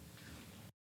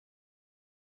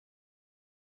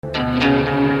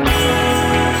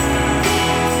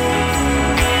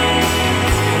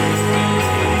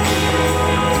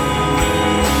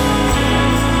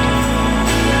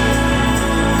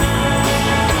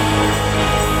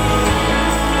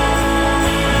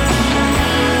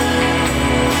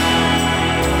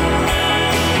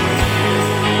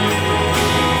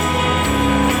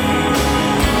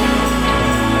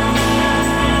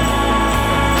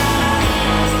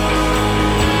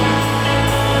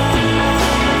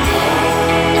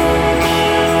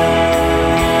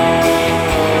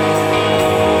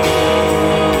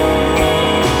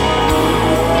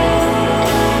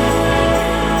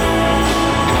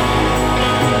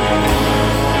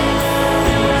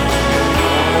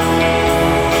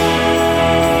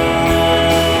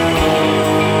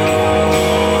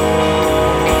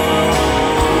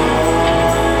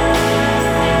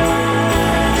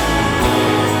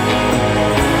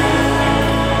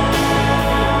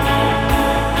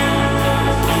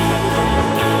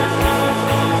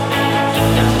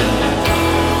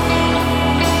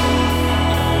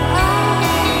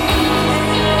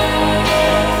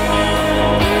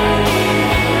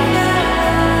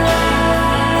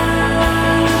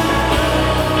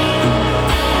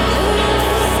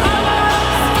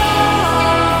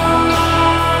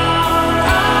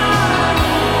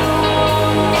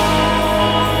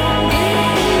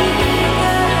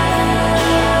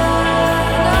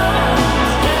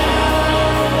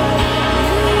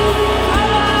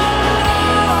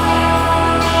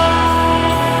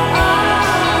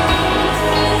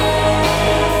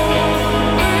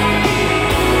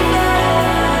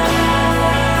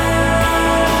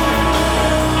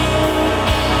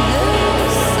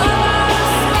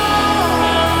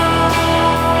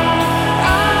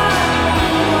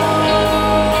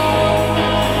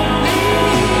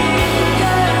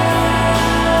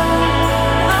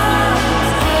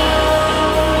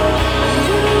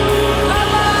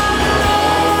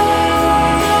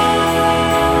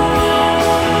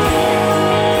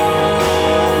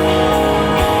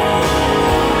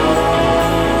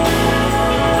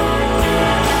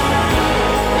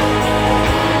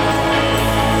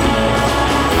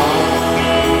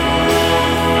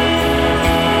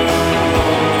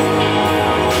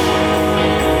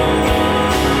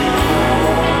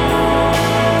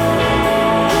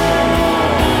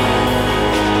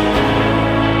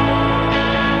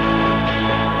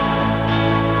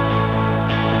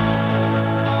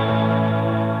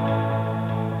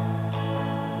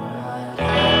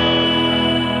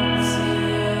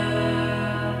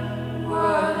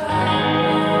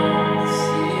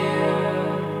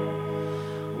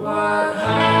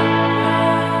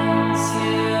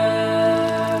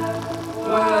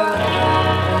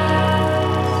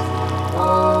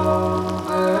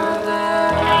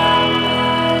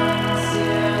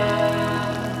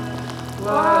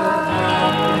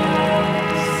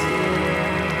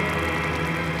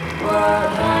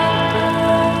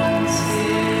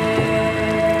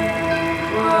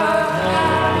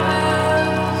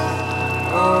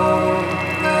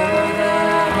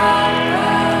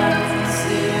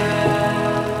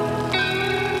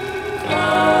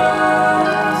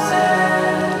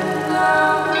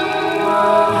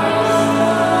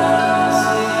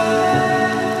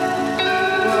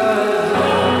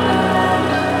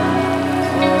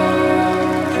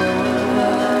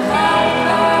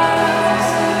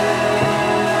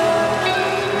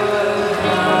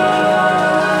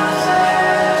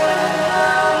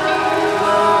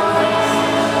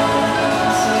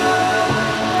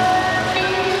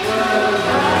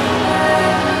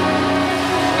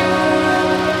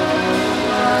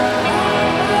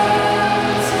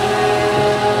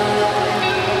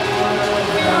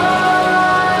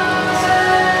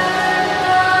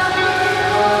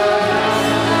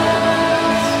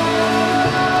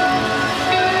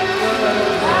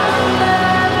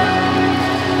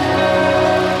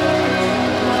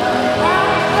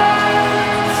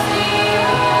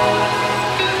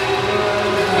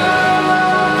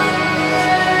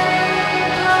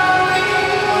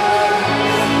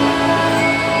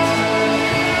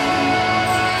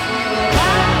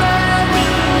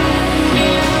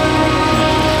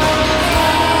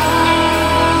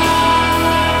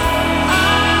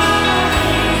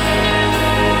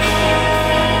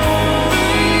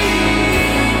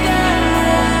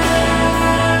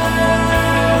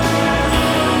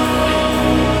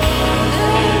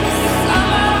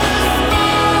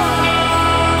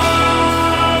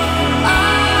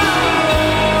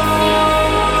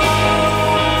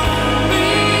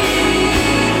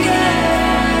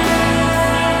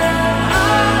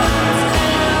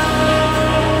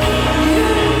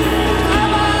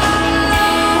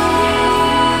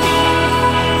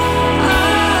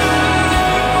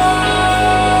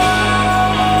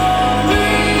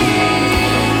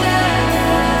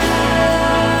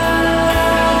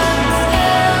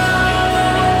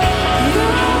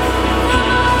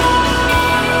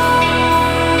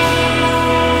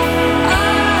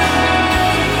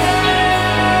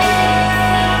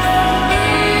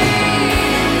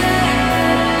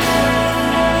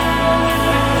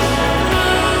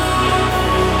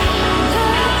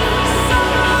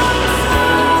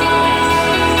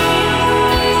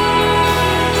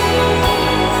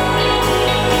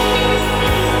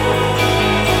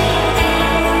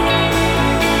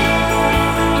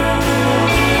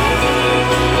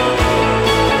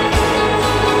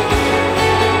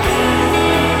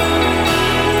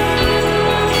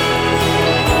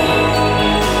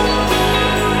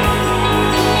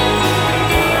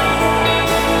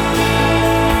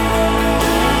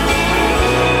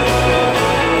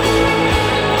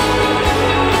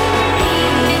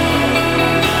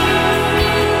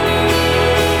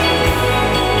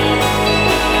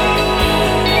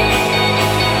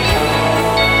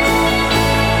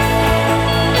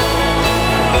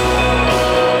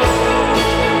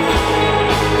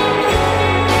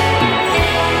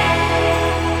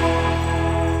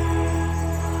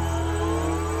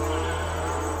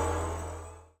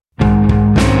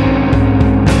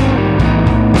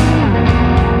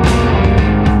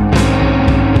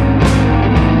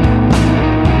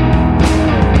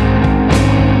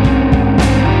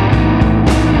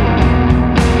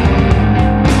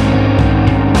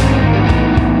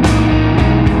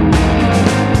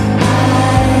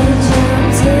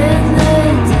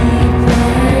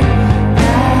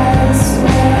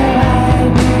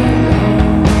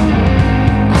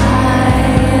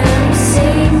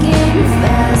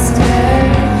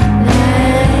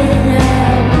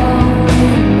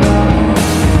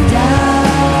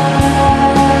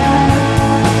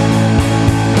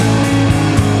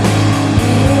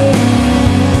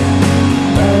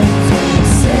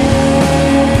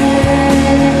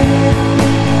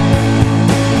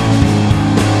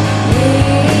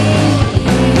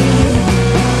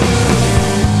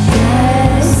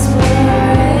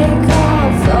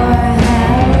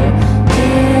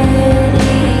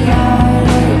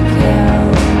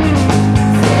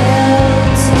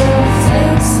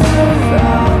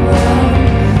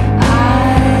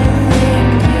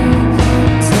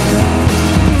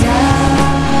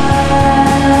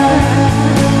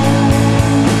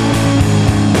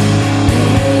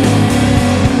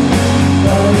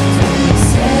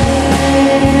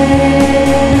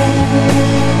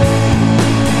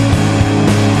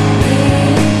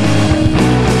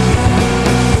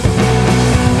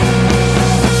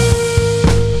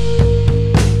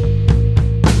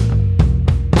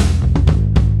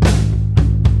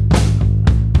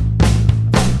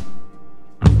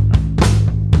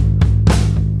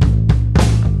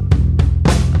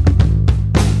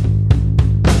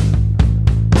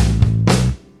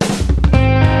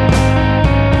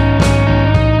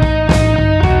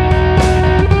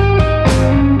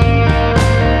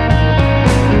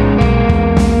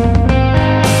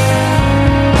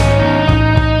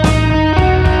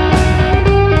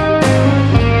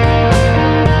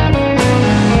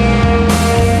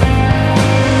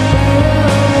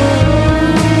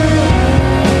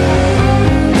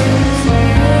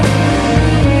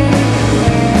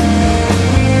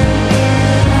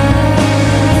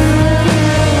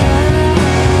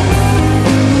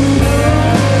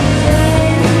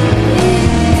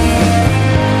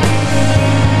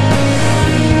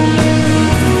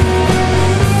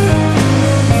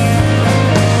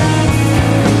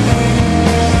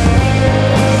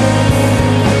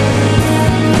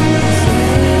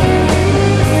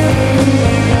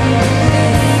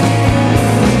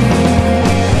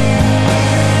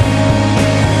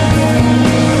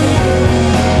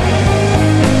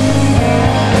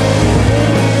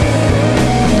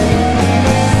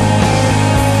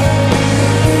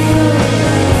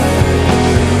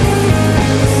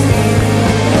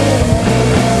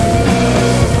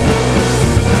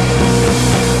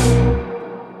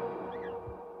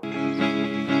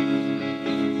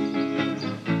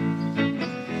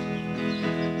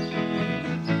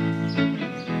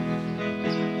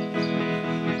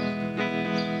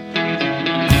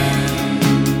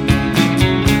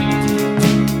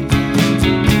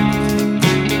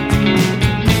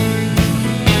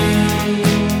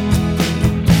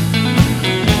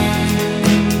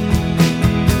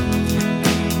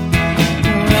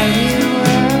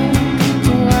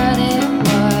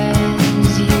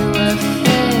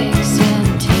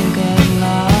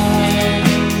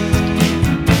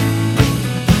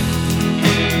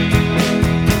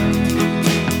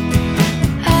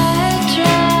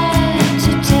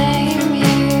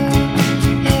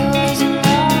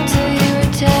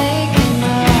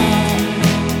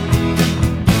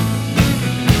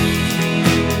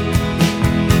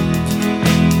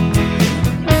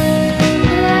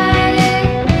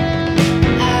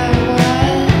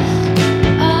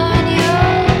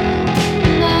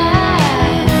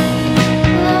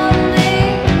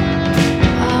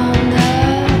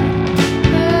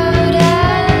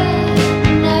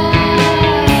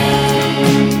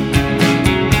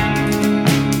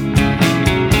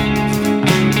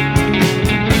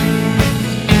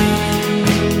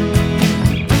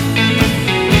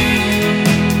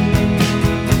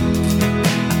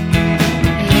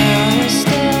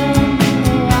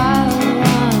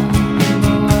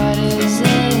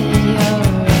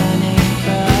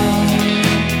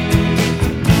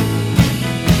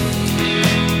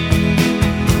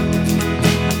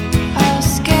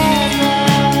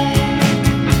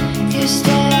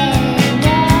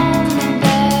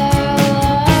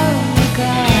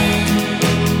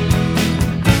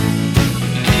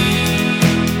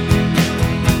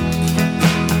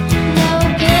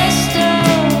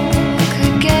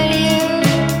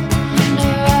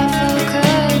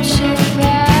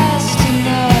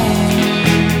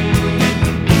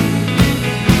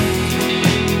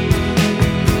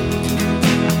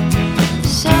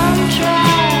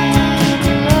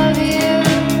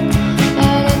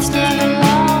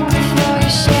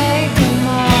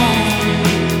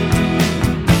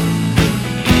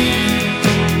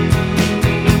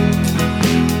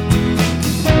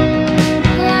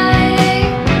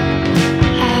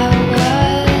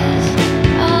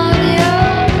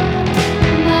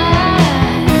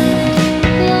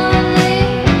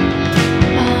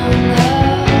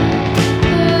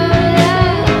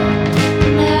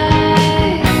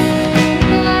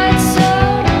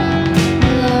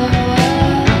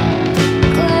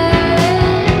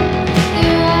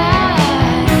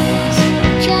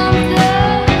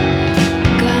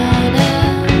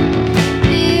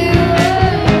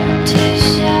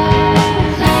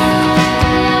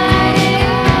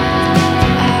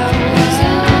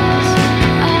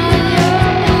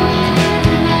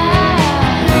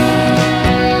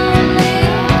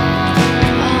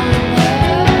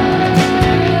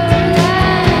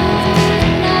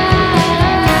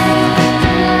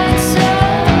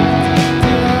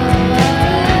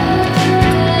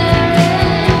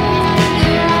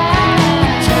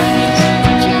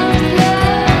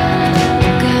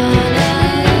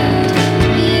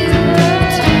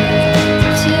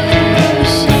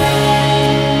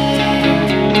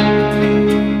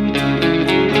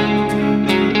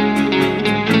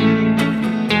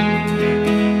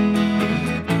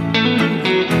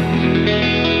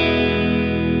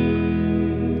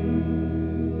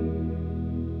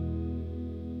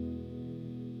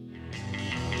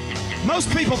 Most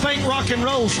people think rock and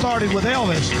roll started with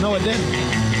Elvis. No, it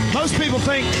didn't. Most people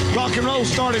think rock and roll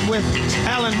started with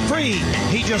Alan Freed.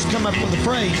 He just come up with the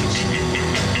phrase.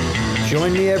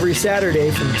 Join me every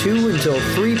Saturday from 2 until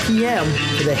 3 p.m.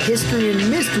 for the history and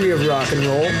mystery of rock and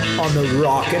roll on the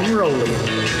Rock and Rolling.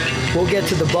 We'll get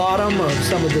to the bottom of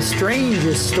some of the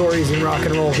strangest stories in rock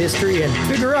and roll history and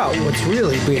figure out what's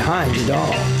really behind it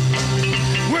all.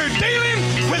 We're dealing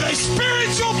with a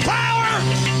spiritual power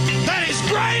that is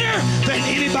greater than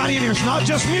anybody in here. It's not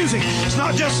just music. It's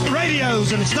not just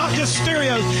radios, and it's not just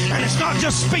stereos, and it's not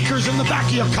just speakers in the back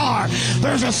of your car.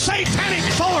 There's a satanic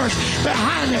force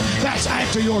behind it that's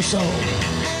after your soul.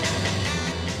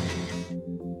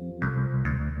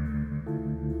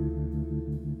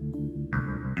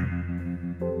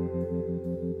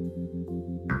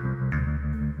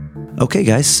 Okay,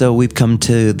 guys, so we've come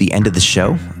to the end of the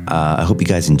show. I hope you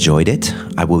guys enjoyed it.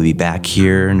 I will be back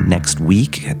here next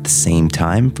week at the same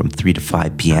time from 3 to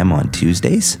 5 p.m. on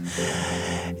Tuesdays.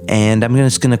 And I'm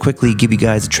just going to quickly give you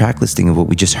guys a track listing of what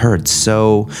we just heard.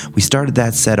 So we started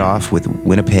that set off with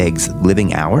Winnipeg's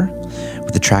Living Hour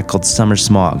with a track called Summer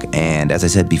Smog. And as I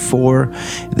said before,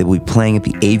 they will be playing at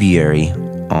the Aviary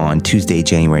on Tuesday,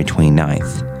 January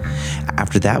 29th.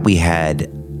 After that, we had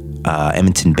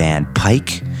Edmonton band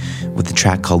Pike with the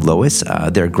track called Lois.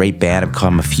 They're a great band. I've caught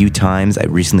them a few times. I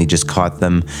recently just caught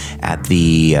them at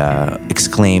the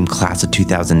Exclaim Class of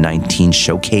 2019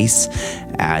 showcase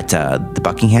at the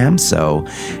Buckingham. So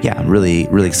yeah, I'm really,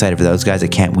 really excited for those guys. I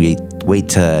can't wait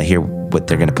to hear what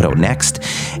they're going to put out next.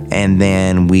 And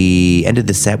then we ended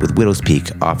the set with Widow's Peak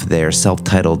off their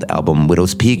self-titled album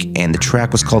Widow's Peak, and the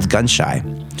track was called Gunshy.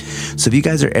 So if you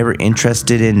guys are ever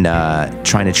interested in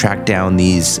trying to track down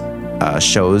these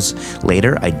shows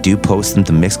later, I do post them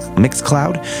to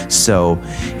Mixcloud. So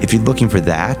if you're looking for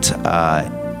that,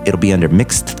 it'll be under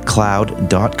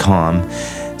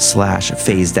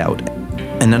mixcloud.com/phasedout.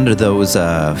 And under those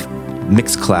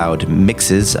Mixcloud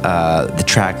mixes, the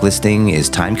track listing is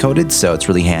time-coded, so it's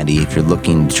really handy if you're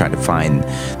looking to try to find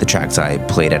the tracks I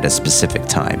played at a specific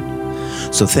time.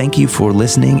 So thank you for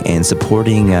listening and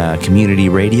supporting community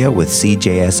radio with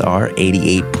CJSR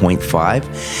 88.5,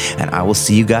 and I will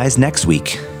see you guys next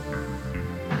week.